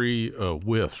 3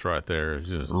 whiffs right there.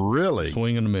 Just really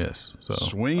swing and a miss. So.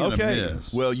 Swing and a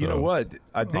miss. Well, you know what?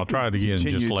 I think I'll try it again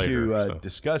just later. To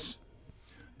discuss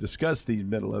these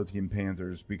Midlothian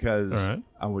Panthers, because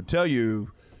I would tell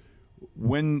you,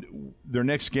 when their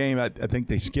next game, I think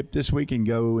they skip this week and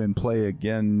go and play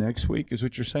again next week, is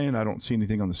what you're saying? I don't see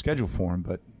anything on the schedule for them,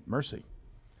 but mercy.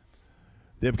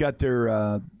 They've got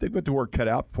their work cut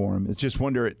out for them. It's just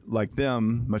wonder, like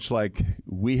them, much like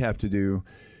we have to do,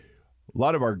 a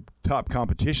lot of our top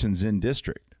competitions in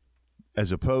district,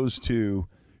 as opposed to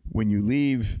when you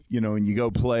leave, and you go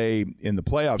play in the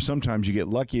playoffs. Sometimes you get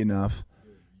lucky enough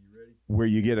where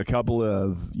you get a couple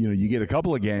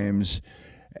of games,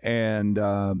 and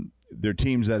they're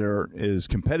teams that are as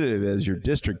competitive as your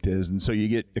district is, and so you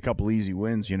get a couple easy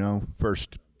wins,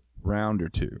 first round or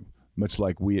two, much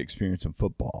like we experience in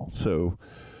football. So,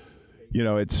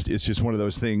 it's just one of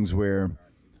those things where,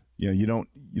 you don't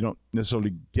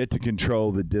necessarily get to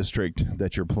control the district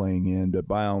that you're playing in, but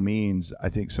by all means, I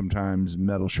think sometimes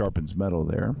metal sharpens metal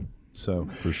there. So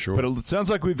for sure. But it sounds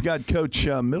like we've got Coach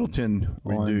Middleton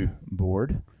on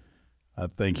board. I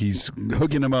think he's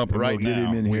hooking him up right now. Get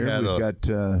him in here.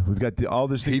 We've got all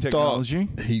this new technology.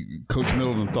 Coach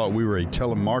Middleton thought we were a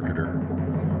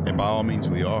telemarketer, and by all means,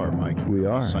 we are, Mike. We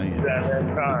are.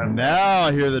 Now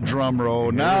I hear the drum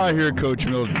roll. Now I hear Coach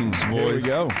Middleton's voice.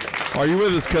 There we go. Are you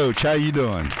with us, Coach? How you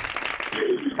doing?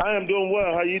 I am doing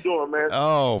well. How you doing, man?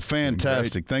 Oh,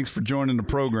 fantastic! Thanks for joining the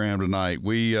program tonight.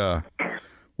 We're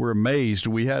amazed.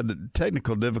 We had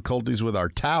technical difficulties with our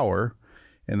tower,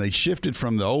 and they shifted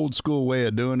from the old school way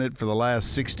of doing it for the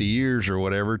last 60 years or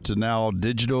whatever to now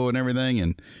digital and everything.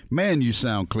 And man, you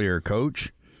sound clear,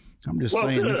 Coach. I'm just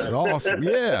saying, this is awesome.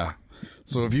 Yeah.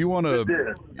 So if you want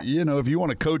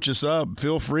to, coach us up,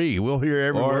 feel free. We'll hear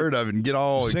every word of it and get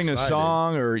all sing excited. A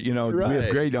song, or we have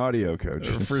great audio, Coach.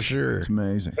 For sure, it's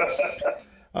amazing.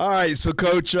 All right, so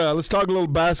Coach, let's talk a little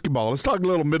basketball. Let's talk a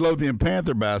little Midlothian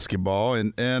Panther basketball,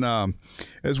 and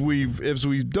as we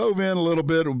dove in a little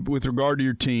bit with regard to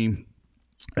your team,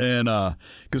 and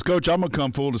because Coach, I'm gonna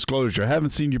come full disclosure. I haven't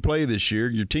seen you play this year,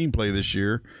 your team play this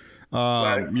year.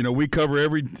 Right. We cover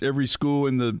every school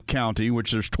in the county,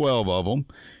 which there's 12 of them,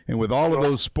 and with all of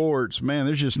those sports, man,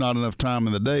 there's just not enough time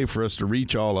in the day for us to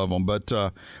reach all of them. But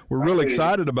we're really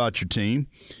excited about your team.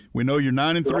 We know you're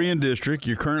 9-3 in district.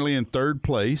 You're currently in third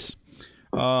place.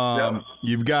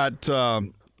 You've got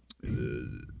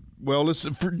let's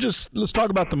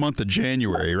talk about the month of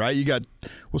January, right? We've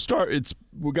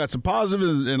got some positive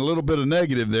and a little bit of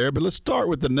negative there, but let's start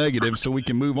with the negative so we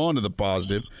can move on to the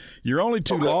positive. Your only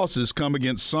two losses come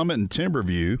against Summit and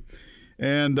Timberview,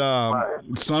 and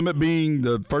Summit being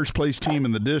the first place team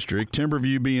in the district,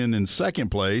 Timberview being in second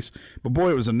place. But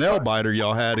boy, it was a nail biter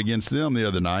y'all had against them the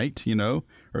other night,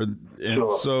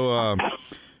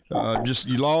 just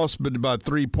you lost but by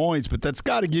 3 points, but that's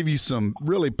got to give you some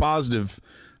really positive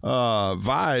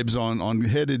vibes on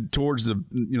headed towards the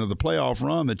the playoff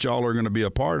run that y'all are going to be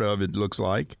a part of. It looks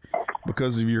like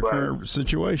because of your current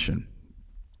situation.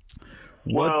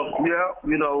 Well,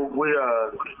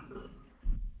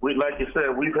 we like you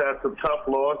said, we've had some tough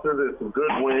losses and some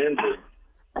good wins.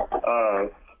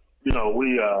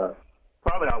 We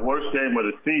probably our worst game of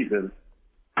the season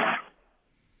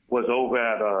was over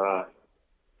at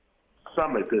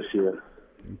Summit this year.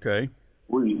 Okay.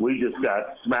 We just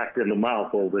got smacked in the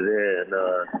mouth over there,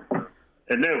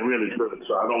 and they're really good.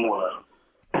 So I don't want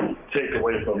to take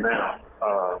away from them.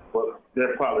 But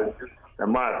they're probably,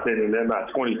 in my opinion, they're not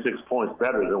 26 points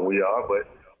better than we are, but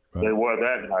they were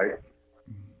that night.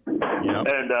 Yep.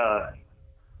 And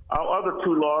our other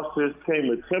two losses came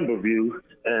with Timberview,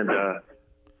 and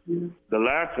the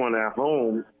last one at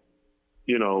home,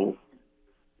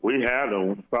 we had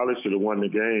them. Probably should have won the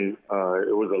game.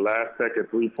 It was a last-second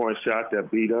three-point shot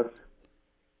that beat us.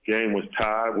 Game was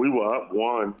tied. We were up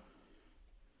one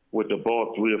with the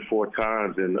ball 3 or 4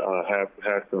 times and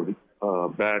had some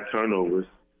bad turnovers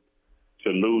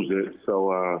to lose it.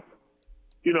 So,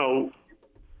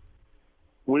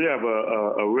 we have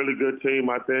a really good team,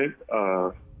 I think,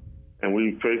 and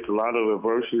we faced a lot of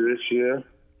adversity this year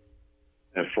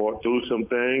and fought through some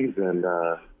things, and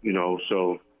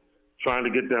so trying to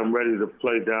get them ready to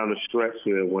play down the stretch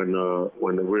here when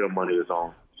the real money is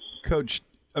on. Coach,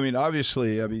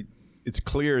 obviously, it's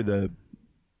clear the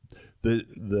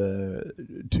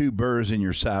two burrs in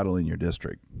your saddle in your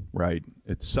district, right?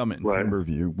 It's Summit and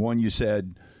Timberview. One, you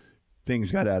said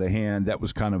things got out of hand. That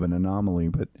was kind of an anomaly,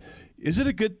 but is it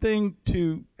a good thing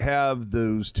to have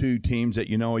those two teams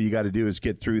that all you got to do is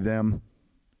get through them,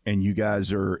 and you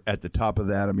guys are at the top of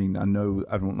that? I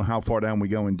don't know how far down we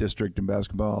go in district and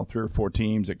basketball, 3 or 4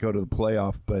 teams that go to the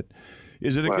playoff, but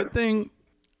is it a good thing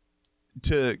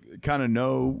to kind of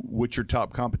know what your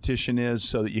top competition is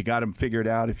so that you got them figured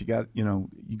out if you got, you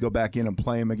go back in and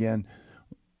play them again,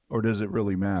 or does it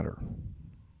really matter?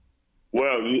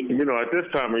 Well, you know, at this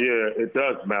time of year, it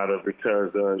does matter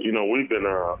because you know, we've been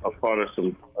a part of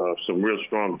some real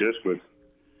strong districts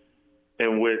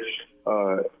in which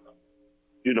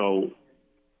you know,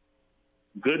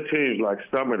 good teams like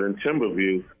Summit and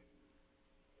Timberview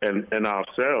and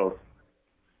ourselves,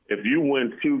 if you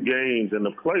win 2 games in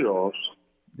the playoffs,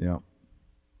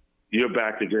 you're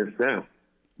back against them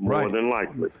more than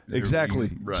likely. Exactly.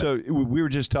 Right. So we were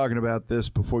just talking about this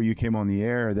before you came on the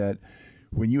air, that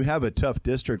when you have a tough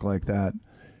district like that,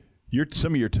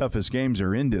 some of your toughest games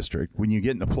are in district. When you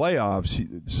get in the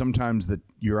playoffs, sometimes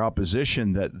your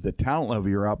opposition, that the talent level of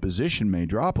your opposition may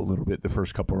drop a little bit the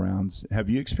first couple of rounds. Have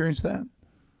you experienced that?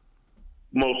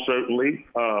 Most certainly.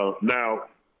 Now,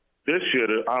 this year,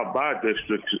 our bye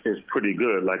district is pretty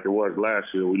good, like it was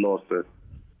last year. We lost to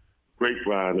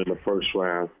Grapevine in the first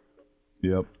round.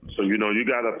 Yep. So, you know, you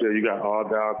got up there, you got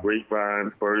Ardell,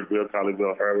 Grapevine, Birdsville,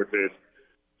 Colleyville, Heritage.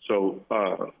 So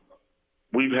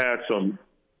we've had some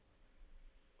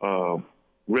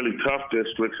really tough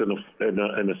districts in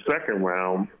the second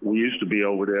round. We used to be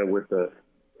over there with the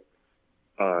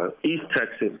East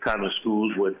Texas kind of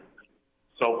schools with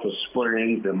Sulphur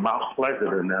Springs and Mount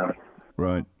Pleasant and them.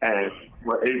 Right. And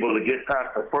we're able to get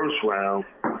past the first round,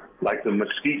 like the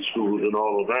Mesquite schools and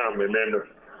all of them. And then,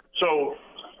 so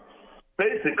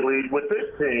basically with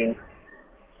this team,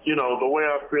 you know, the way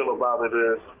I feel about it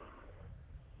is,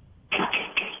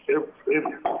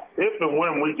 if and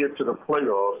when we get to the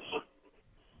playoffs,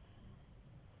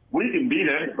 we can beat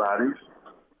anybody.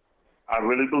 I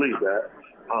really believe that.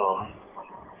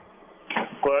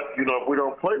 But, you know, if we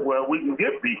don't play well, we can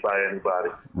get beat by anybody.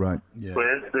 Right. Yeah. For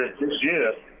instance, this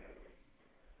year,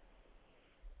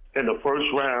 in the first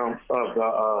round of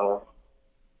the,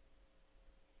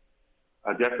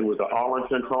 I guess it was the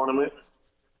Arlington tournament,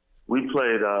 we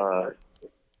played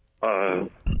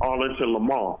Arlington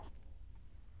Lamar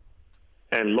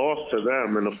and lost to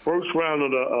them in the first round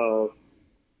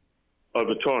of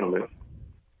the tournament.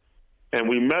 And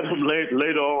we met them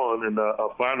later on in the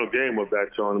final game of that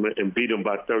tournament and beat them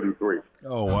by 33.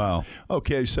 Oh, wow.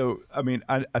 Okay, so, I mean,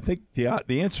 I think the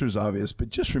answer is obvious, but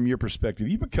just from your perspective,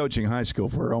 you've been coaching high school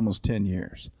for almost 10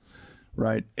 years,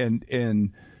 right?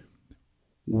 And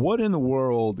what in the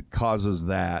world causes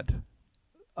that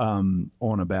on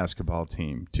a basketball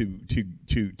team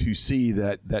to see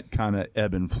that kind of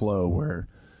ebb and flow where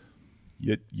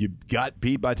you got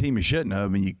beat by a team you shouldn't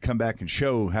have, and you come back and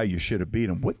show how you should have beat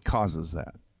them? What causes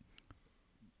that?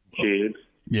 Kids.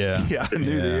 Yeah. Yeah, I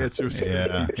knew the answer was Coach.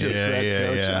 I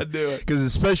knew it. Because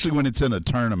especially when it's in a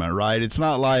tournament, right? It's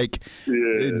not like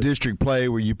district play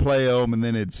where you play them and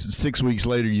then it's 6 weeks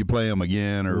later you play them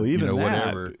again or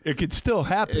whatever. It could still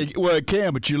happen. It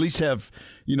can, but you at least have,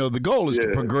 the goal is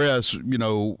to progress,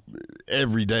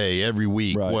 every day, every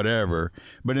week, whatever.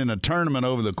 But in a tournament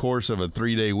over the course of a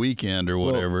 3-day weekend or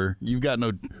whatever, you've got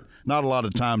not a lot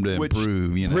of time to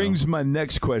improve. Which brings my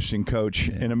next question, Coach.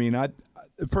 And I mean,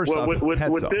 First off, with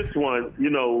this one,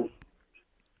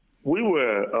 we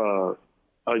were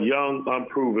a young,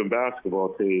 unproven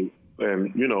basketball team.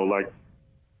 And, like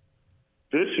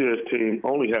this year's team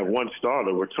only had one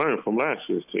starter return from last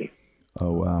year's team.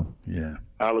 Oh, wow. Yeah.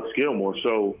 Alex Gilmore.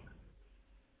 So,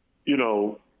 we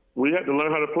had to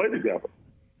learn how to play together.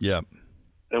 Yeah.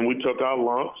 And we took our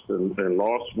lumps and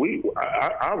lost.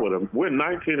 I would have. We're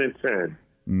 19-10.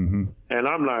 Mm-hmm. And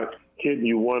I'm not kidding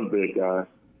you one bit, guys.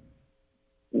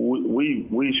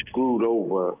 We screwed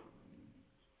over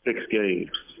 6 games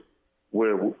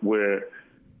where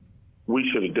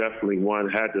we should have definitely won,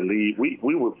 had to lead.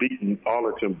 We were beating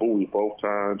Arlington Bowie both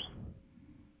times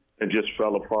and just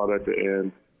fell apart at the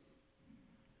end.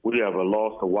 We have a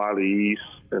loss to Wiley East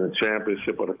in a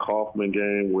championship of the Kaufman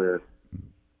game where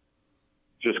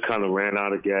just kind of ran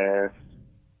out of gas.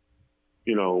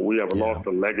 We have a loss to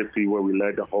Legacy where we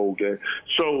led the whole game.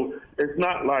 So it's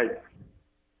not like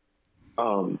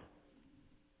 19-10,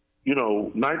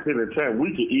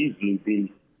 we could easily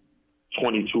be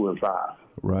 22-5.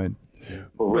 Right.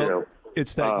 For real.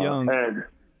 It's that young, and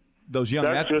those young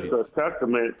athletes. That's just a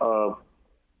testament of,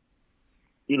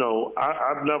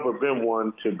 I've never been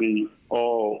one to be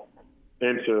all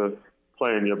into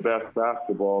playing your best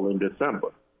basketball in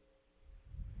December.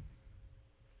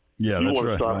 Yeah, you that's want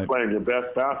to right. start playing your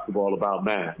best basketball about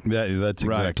math. That's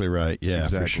exactly right. Yeah,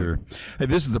 exactly. For sure. Hey,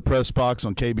 this is the Press Box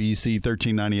on KBEC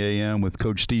 1390 AM with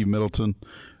Coach Steve Middleton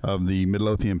of the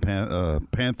Midlothian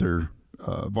Panther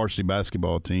varsity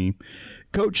basketball team.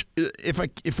 Coach,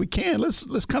 if we can,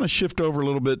 let's kind of shift over a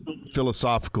little bit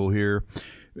philosophical here.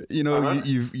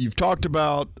 You've talked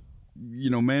about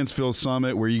Mansfield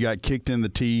Summit where you got kicked in the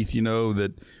teeth.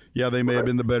 That Yeah, they may have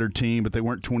been the better team, but they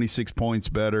weren't 26 points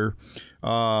better.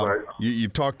 Right.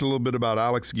 You've talked a little bit about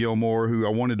Alex Gilmore, who I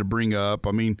wanted to bring up.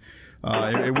 I mean,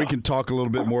 and we can talk a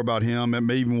little bit more about him. And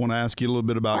may even want to ask you a little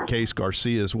bit about Case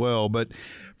Garcia as well. But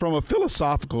from a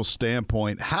philosophical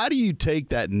standpoint, how do you take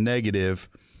that negative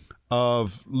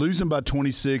of losing by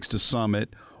 26 to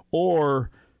Summit, or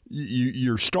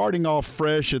you're starting off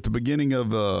fresh at the beginning of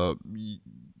the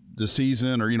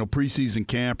season, or preseason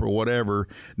camp or whatever,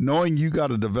 knowing you got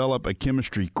to develop a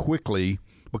chemistry quickly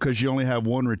because you only have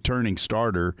one returning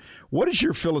starter? What is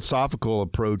your philosophical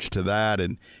approach to that,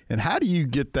 and how do you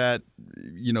get that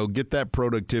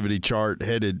productivity chart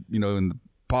headed in the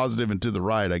positive and to the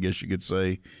right, I guess you could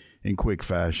say, in quick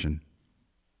fashion?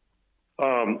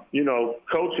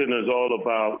 Coaching is all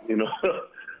about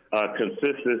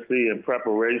consistency and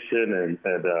preparation,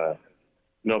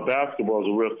 and basketball is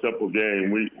a real simple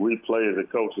game. We play as a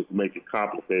coaches to make it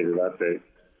complicated, I think.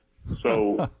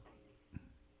 So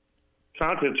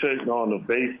concentrating on the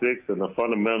basics and the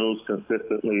fundamentals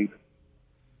consistently,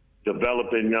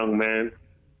 developing young men,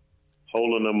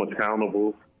 holding them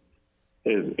accountable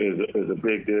is a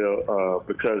big deal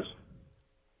because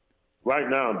right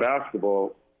now in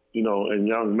basketball, and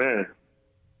young men,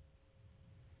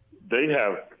 they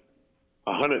have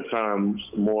 100 times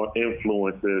more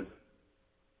influences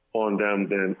on them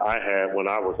than I had when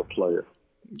I was a player.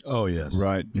 Oh yes,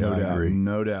 right. Yeah, I agree.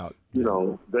 No doubt. They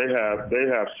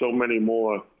have so many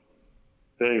more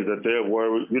things that they're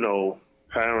worried.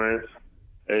 Parents,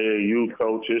 AAU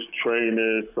coaches,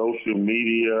 trainers, social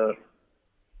media.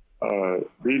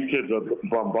 These kids are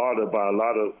bombarded by a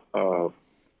lot of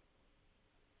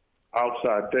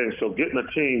outside things. So getting a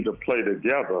team to play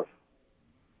together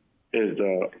is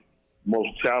the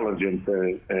most challenging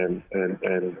thing,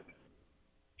 and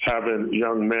having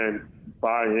young men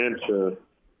buy into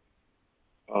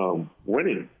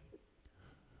winning.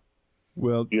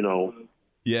 Well,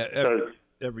 yeah,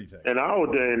 everything. In our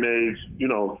day and age,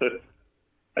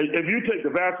 if you take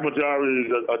the vast majority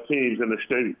of teams in the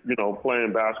state,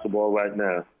 playing basketball right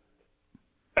now,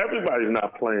 everybody's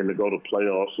not playing to go to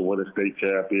playoffs or win a state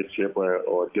championship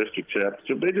or district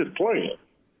championship. They're just playing.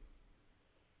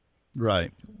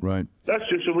 Right. That's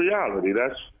just a reality.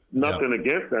 That's nothing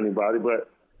against anybody, but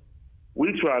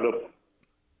we try to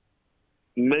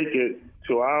make it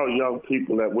to our young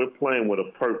people that we're playing with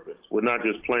a purpose. We're not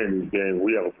just playing these games.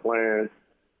 We have a plan.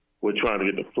 We're trying to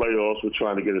get the playoffs. We're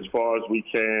trying to get as far as we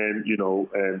can,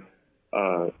 and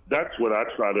that's what I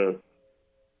try to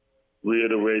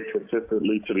reiterate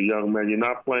consistently to the young men. You're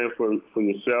not playing for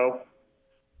yourself.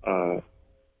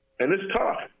 And it's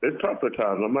tough. It's tough at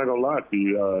times. I'm not going to lie to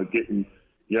you, getting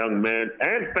young men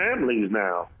and families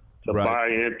now to buy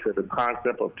into the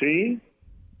concept of team.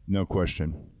 No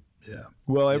question. Yeah.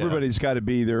 Well, everybody's got to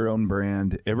be their own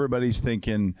brand. Everybody's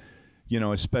thinking,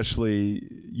 especially,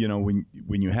 when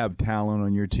you have talent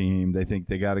on your team, they think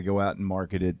they got to go out and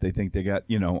market it. They think they got,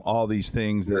 all these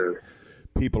things that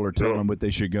people are telling them what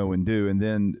they should go and do. And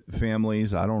then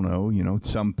families, I don't know,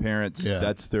 some parents,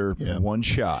 that's their one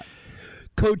shot.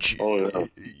 Coach,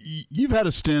 you've had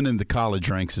a stint in the college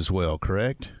ranks as well,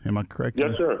 correct? Am I correct?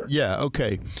 Yes, sir. Yeah,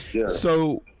 okay. Yeah.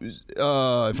 So,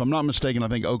 if I'm not mistaken, I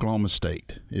think Oklahoma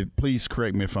State. Please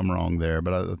correct me if I'm wrong there,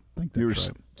 but I think that's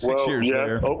right. 6 years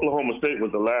there. Oklahoma State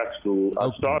was the last school.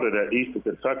 I started at Eastern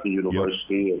Kentucky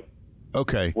University.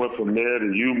 Okay. Went from there to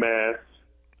UMass.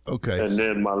 Okay. And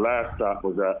then my last stop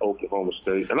was at Oklahoma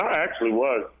State. And I actually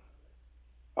was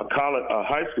a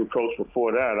high school coach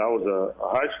before that. I was a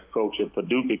high school coach at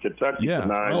Paducah, Kentucky for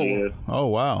 9 years. Oh,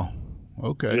 wow.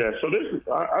 Okay. Yeah, so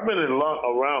I've been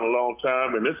around a long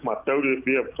time, and this is my 30th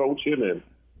year of coaching, and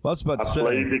I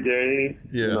played the game.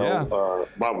 Yeah.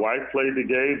 My wife played the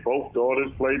game. Both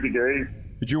daughters played the game.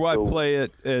 Did your wife play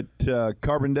at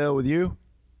Carbondale with you?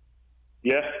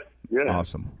 Yes. Yeah.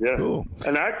 Awesome. Yeah. Cool.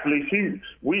 And actually,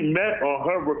 we met on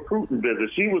her recruiting visit.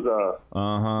 She was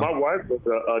my wife was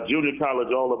a junior college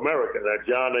All-American at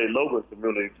John A. Logan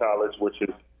Community College, which is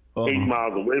 8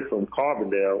 miles away from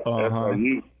Carbondale,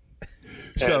 SIU.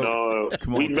 So,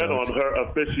 and we met on her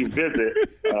official visit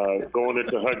going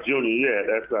into her junior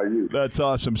year at SIU. That's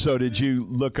awesome. So did you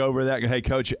look over that? Hey,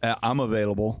 Coach, I'm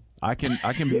available. I can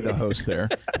be the host there.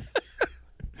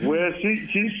 Well,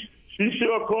 she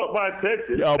sure caught my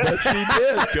attention. I'll bet she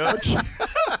did, Coach.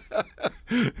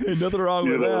 Ain't nothing wrong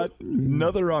with that.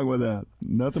 Nothing wrong with that.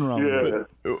 Nothing wrong with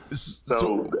it.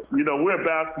 So, we're a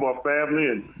basketball family,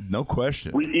 and no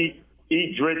question. We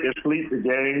eat, drink, and sleep the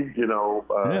game,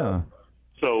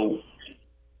 So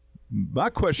my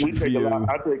question for you.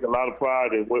 I take a lot of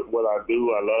pride in what I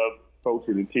do. I love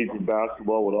coaching and teaching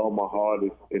basketball with all my heart.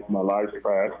 It's my life's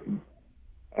passion.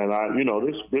 And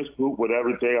this group, with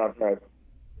every day I've had,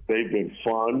 they've been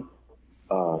fun,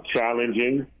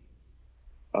 challenging,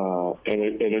 and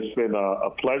it's been a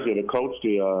pleasure to coach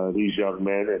these young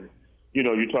men. And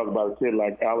you talk about a kid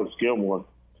like Alex Gilmore.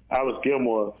 Alex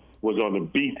Gilmore was on the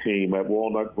B team at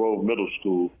Walnut Grove Middle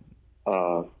School.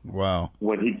 Wow!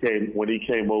 When he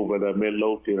came over to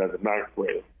Midlothian as a ninth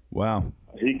grader. Wow!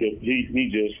 He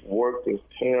just worked his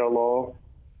tail off.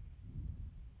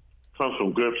 Comes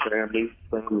from good families,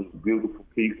 beautiful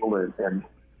people, and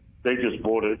they just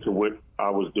brought it to what I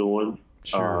was doing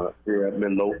here at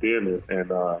Midlothian,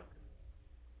 and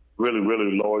really,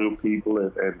 really loyal people,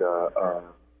 and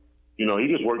he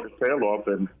just worked his tail off,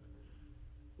 and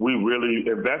we really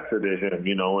invested in him,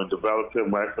 and developed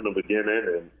him right from the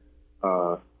beginning,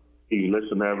 and he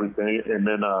listened to everything. And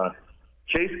then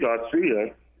Chase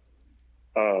Garcia,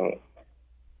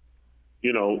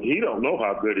 he don't know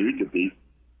how good he could be.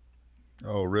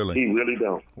 Oh, really? He really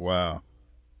don't. Wow.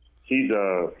 He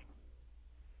came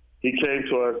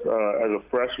to us as a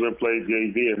freshman, played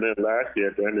JV, and then last year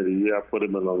at the end of the year, I put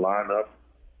him in the lineup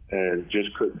and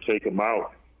just couldn't take him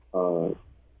out.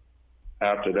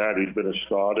 After that, he's been a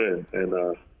starter,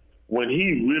 and when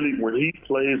he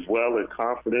plays well and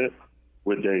confident,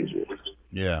 we're dangerous.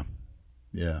 Yeah.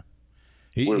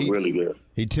 We're really good.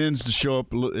 He tends to show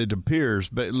up, it appears,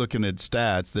 but looking at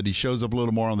stats, that he shows up a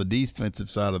little more on the defensive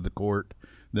side of the court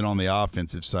than on the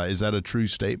offensive side. Is that a true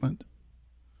statement?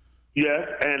 Yes,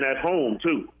 and at home,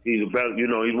 too. He's he's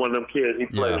one of them kids, he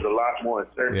plays a lot more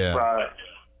intensified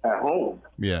at home.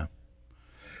 Yeah.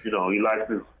 He likes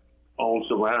his own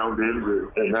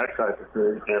surroundings and that type of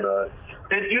thing.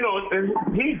 And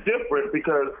he's different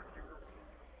because,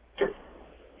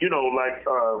 like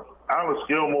Alex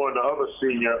Gilmore and the other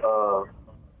senior,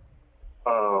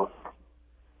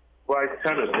 Bryce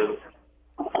Tennyson,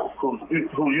 who is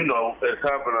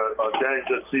having a dang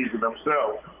good season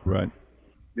himself. Right.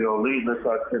 Leading us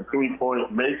in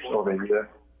 3-point makes on the year.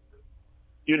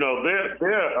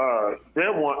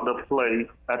 They're wanting to play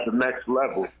at the next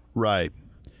level. Right.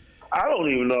 I don't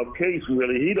even know if Case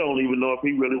he don't even know if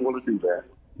he really want to do that.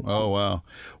 Oh, wow.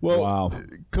 Well,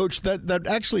 Coach,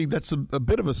 that's a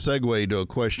bit of a segue to a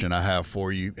question I have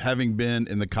for you, having been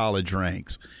in the college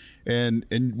ranks. And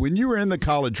when you were in the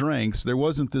college ranks, there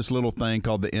wasn't this little thing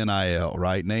called the NIL,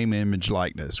 right? Name, image,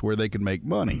 likeness, where they could make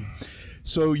money.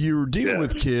 So you were dealing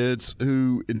with kids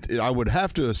who I would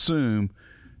have to assume,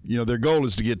 their goal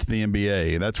is to get to the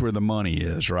NBA. That's where the money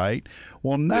is, right?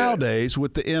 Well, nowadays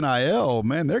with the NIL,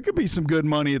 man, there could be some good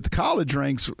money at the college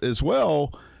ranks as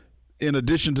well, in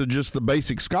addition to just the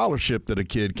basic scholarship that a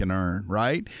kid can earn,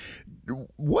 right?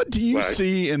 What do you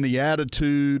see in the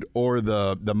attitude or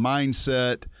the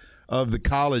mindset of the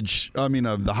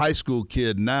of the high school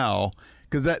kid now?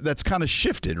 Because that's kind of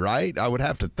shifted, right? I would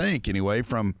have to think anyway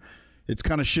it's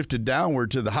kind of shifted downward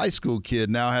to the high school kid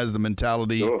now has the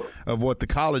mentality of what the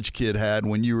college kid had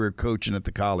when you were coaching at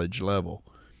the college level.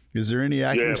 Is there any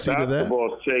accuracy to that?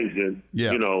 Basketball's changing,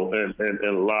 in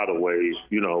a lot of ways.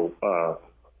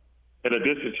 In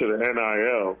addition to the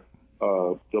NIL,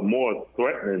 the more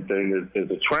threatening thing is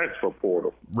the transfer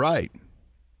portal. Right.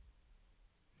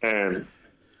 And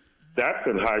that's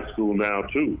in high school now,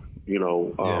 too.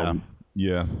 If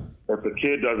a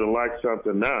kid doesn't like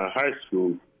something now in high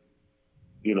school,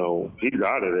 he's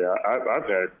out of there. I've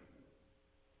had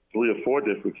 3 or 4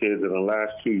 different kids in the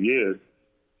last 2 years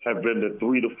have been to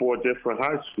 3 to 4 different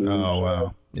high schools. Oh,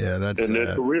 wow. Yeah, that's in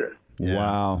their career. Yeah.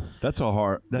 Wow, that's a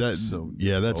hard. That's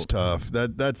tough.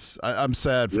 I'm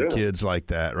sad for kids like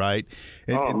that, right?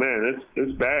 Man,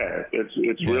 it's bad. It's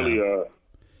really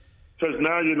because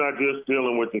now you're not just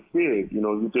dealing with the kid.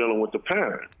 You're dealing with the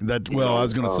parent. I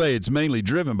was going to say it's mainly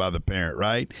driven by the parent,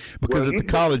 right? Because at the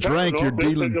college rank, you're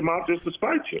dealing. Take them out just to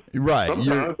spite you, right?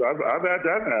 Sometimes I've had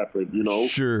that happen.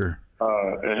 Sure.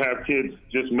 And have kids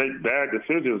just make bad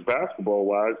decisions basketball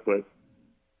wise, but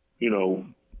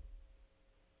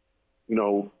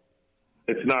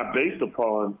it's not based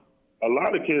upon. A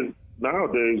lot of kids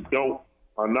nowadays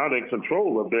are not in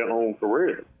control of their own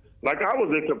career. Like I was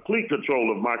in complete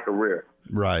control of my career.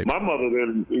 Right. My mother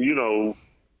then, son,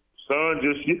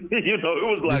 just it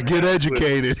was like just get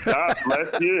educated. God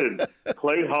bless you, and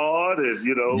play hard, and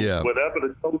whatever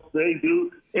the coach say, do.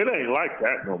 It ain't like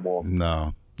that no more.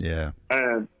 No. Yeah.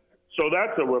 And so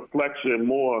that's a reflection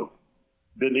more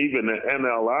than even the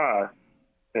NLI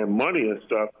and money and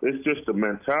stuff. It's just the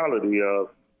mentality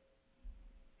of,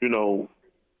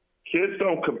 kids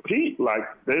don't compete like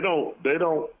they don't.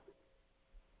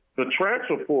 The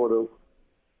transfer portal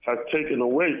has taken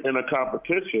away in a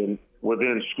competition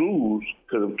within schools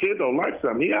because if kids don't like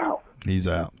something, he out. He's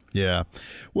out. Yeah.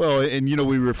 Well, and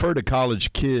we refer to college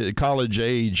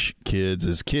age kids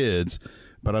as kids,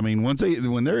 but I mean, when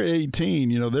they're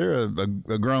 18, they're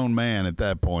a grown man at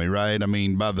that point, right? I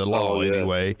mean, by the law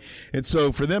anyway. And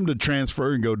so for them to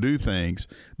transfer and go do things,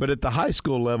 but at the high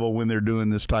school level when they're doing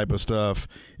this type of stuff,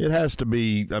 it has to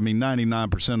be,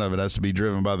 99% of it has to be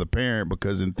driven by the parent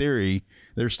because in theory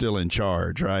they're still in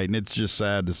charge, right? And it's just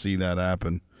sad to see that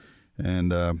happen.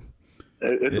 And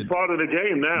it's a part of the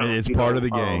game now. It's part of the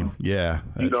game. Yeah,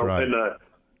 that's right.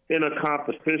 In a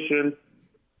competition,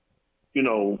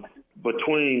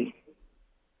 between,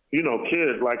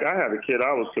 kids, like I had a kid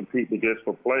I was competing against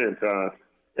for playing time,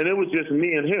 and it was just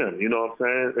me and him, you know what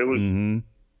I'm saying? It was,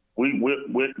 we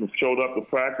went and showed up to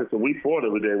practice, and we fought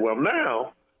every day. Well,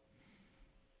 now,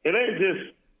 it ain't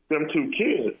just them two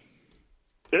kids.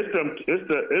 It's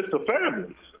the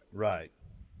families. Right.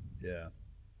 Yeah.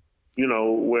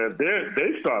 Where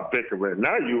they start bickering.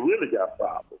 Now you really got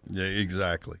problems. Yeah,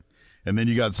 exactly. And then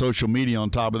you got social media on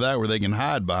top of that where they can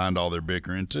hide behind all their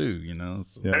bickering too,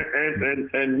 So. Yeah.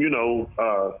 And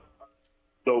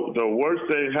the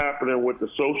worst thing happening with the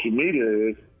social media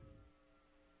is,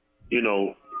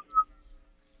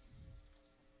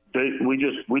 we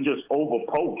just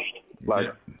overpost.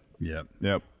 Like, Yep.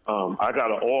 I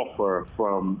got an offer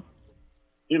from,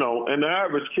 and the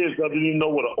average kid doesn't even know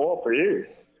what an offer is.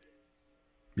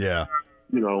 Yeah.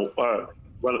 When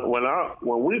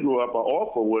we grew up, our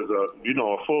offer was a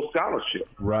full scholarship.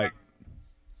 Right.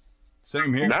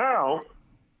 Same here. Now,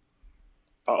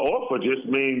 our offer just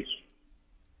means,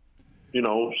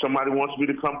 somebody wants me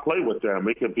to come play with them.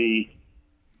 It could be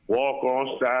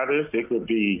walk-on status. It could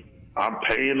be I'm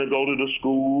paying to go to the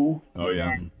school. Oh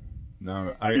yeah.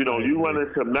 No, you run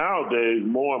into nowadays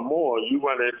more and more. You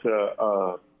run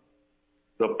into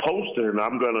the posting.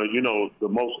 I'm gonna, the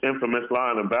most infamous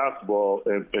line in basketball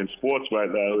and sports right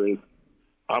now is,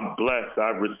 "I'm blessed.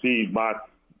 I've received my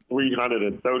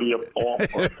 330th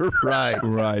offer." Right.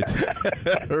 Right.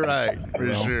 Right.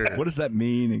 For sure. What does that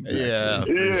mean exactly?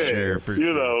 Yeah. For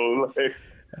sure.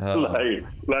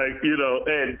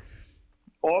 And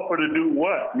offer to do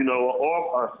what?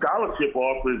 A scholarship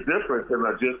offer is different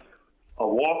than just a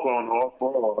walk-on offer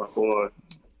or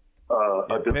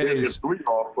a Division III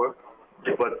offer.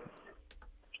 But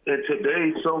in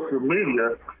today's social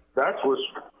media, that's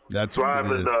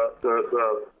driving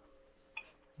the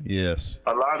yes.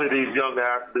 A lot of these young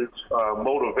athletes'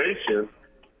 motivation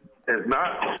is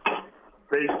not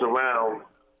based around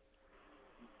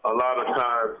a lot of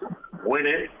times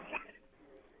winning.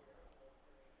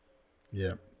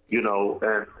 Yeah.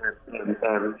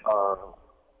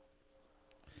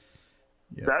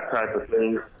 That type of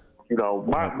thing.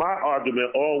 My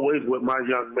argument always with my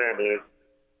young man is,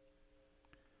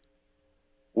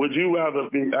 would you rather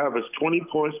average 20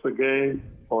 points per game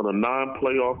on a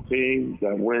non-playoff team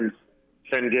that wins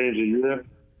 10 games a year,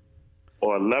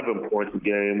 or 11 points a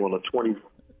game on a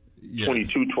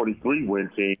 22, 23 win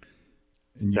team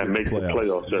that makes the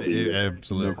playoffs every year?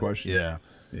 Absolutely. No question.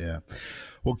 Yeah.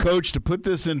 Well, Coach, to put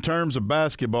this in terms of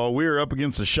basketball, we're up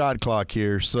against the shot clock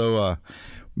here. So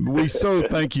we so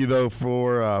thank you, though,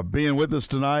 for being with us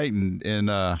tonight and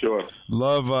sure.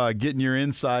 Love getting your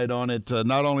insight on it,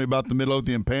 not only about the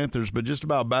Midlothian Panthers, but just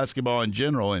about basketball in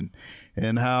general and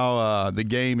how the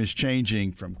game is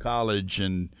changing from college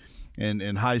and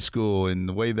high school and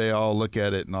the way they all look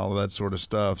at it and all of that sort of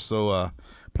stuff. So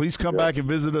please come back and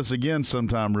visit us again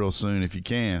sometime real soon if you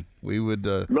can. We would.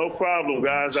 No problem,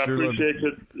 guys. I appreciate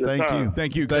your time.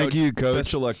 Thank you, Coach.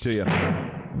 Best of luck to you.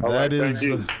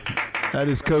 That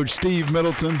is Coach Steve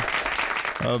Middleton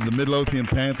of the Midlothian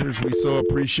Panthers. We so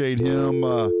appreciate him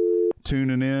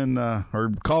tuning in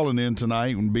or calling in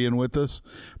tonight and being with us.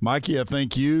 Mikey, I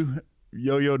thank you.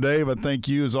 Yo-Yo Dave, I thank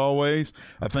you as always.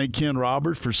 I thank Ken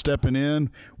Roberts for stepping in.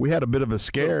 We had a bit of a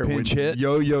scare. Pinch hit.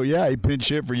 Yo-Yo, he pinch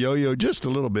hit for Yo-Yo just a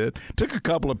little bit. Took a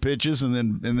couple of pitches and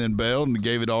then bailed and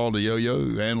gave it all to Yo-Yo,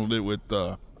 who handled it with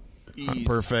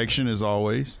perfection as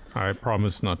always. I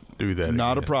promise not to do that.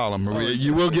 Not again. A problem.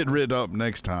 You will get rid up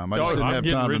next time. I just didn't have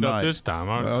time rid tonight. Up this time.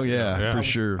 Oh yeah, for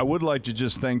sure. I would like to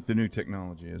just thank the new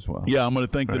technology as well. Yeah, I'm going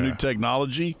to thank the new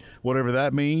technology, whatever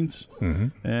that means.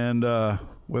 Mm-hmm. And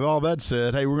with all that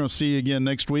said, hey, we're going to see you again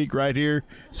next week right here,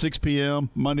 6 p.m.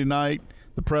 Monday night,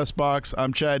 the Press Box.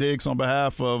 I'm Chad Hicks on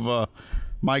behalf of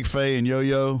Mike Fay and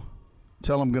Yo-Yo.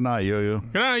 Tell them good night, Yo-Yo.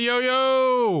 Good night,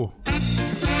 Yo-Yo.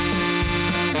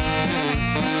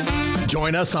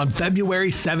 Join us on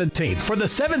February 17th for the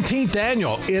 17th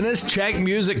annual Ennis Czech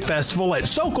Music Festival at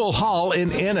Sokol Hall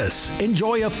in Ennis.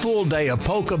 Enjoy a full day of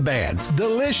polka bands,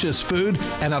 delicious food,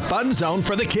 and a fun zone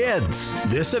for the kids.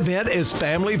 This event is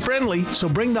family friendly, so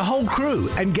bring the whole crew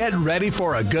and get ready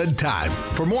for a good time.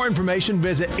 For more information,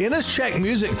 visit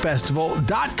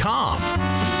EnnisCzechMusicFestival.com.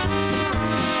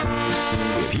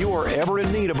 If you are ever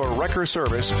in need of a wrecker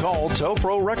service, call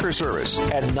TowPro Wrecker Service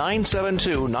at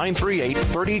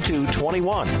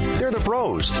 972-938-3221. They're the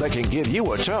pros that can give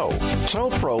you a tow.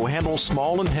 TowPro handles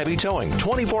small and heavy towing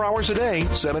 24 hours a day,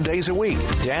 7 days a week.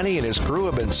 Danny and his crew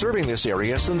have been serving this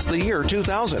area since the year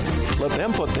 2000. Let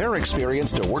them put their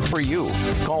experience to work for you.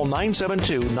 Call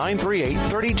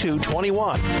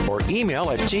 972-938-3221 or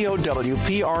email at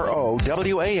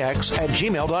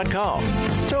towprowax@gmail.com.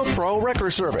 TowPro Wrecker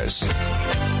Service.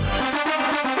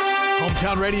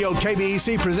 Hometown Radio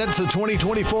KBEC presents the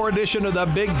 2024 edition of the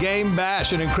Big Game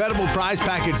Bash, an incredible prize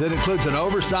package that includes an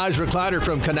oversized recliner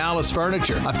from Canales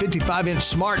Furniture, a 55-inch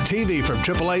smart TV from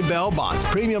AAA Bell Bonds,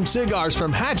 premium cigars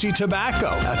from Hatchie Tobacco,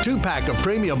 a 2-pack of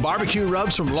premium barbecue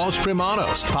rubs from Los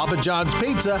Primanos, Papa John's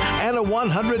Pizza, and a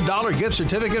 $100 gift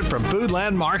certificate from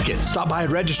Foodland Market. Stop by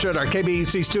and register at our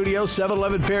KBEC studio,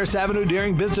 711 Ferris Avenue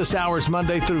during business hours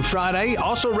Monday through Friday.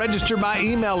 Also register by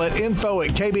email at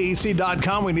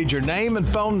info@kbec.com. We need your name and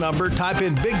phone number. Type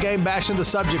in Big Game Bash in the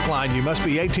subject line. You must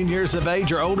be 18 years of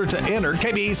age or older to enter.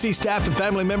 KBEC staff and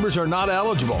family members are not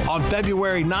eligible. On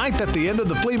February 9th, at the end of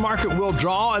the flea market, we'll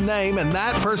draw a name, and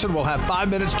that person will have 5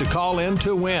 minutes to call in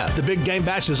to win. The Big Game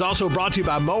Bash is also brought to you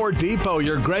by Mower Depot,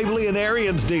 your Gravely and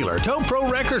Ariens dealer,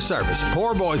 TowPro Wrecker Service,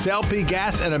 Poor Boys LP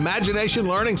Gas, and Imagination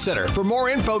Learning Center. For more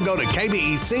info, go to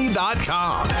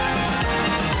kbec.com.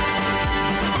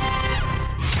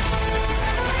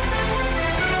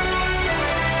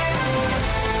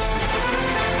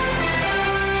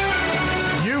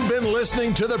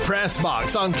 Listening to the Press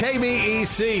Box on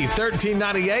KBEC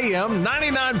 1390 AM,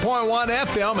 99.1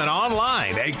 FM, and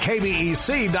online at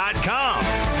kbec.com.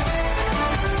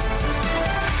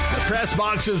 The Press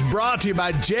Box is brought to you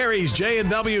by Jerry's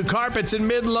J&W Carpets in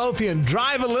Midlothian.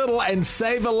 Drive a little and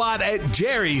save a lot at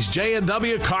Jerry's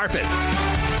J&W Carpets.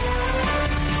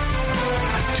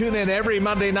 Tune in every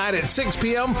Monday night at 6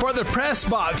 p.m. for the Press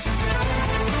Box.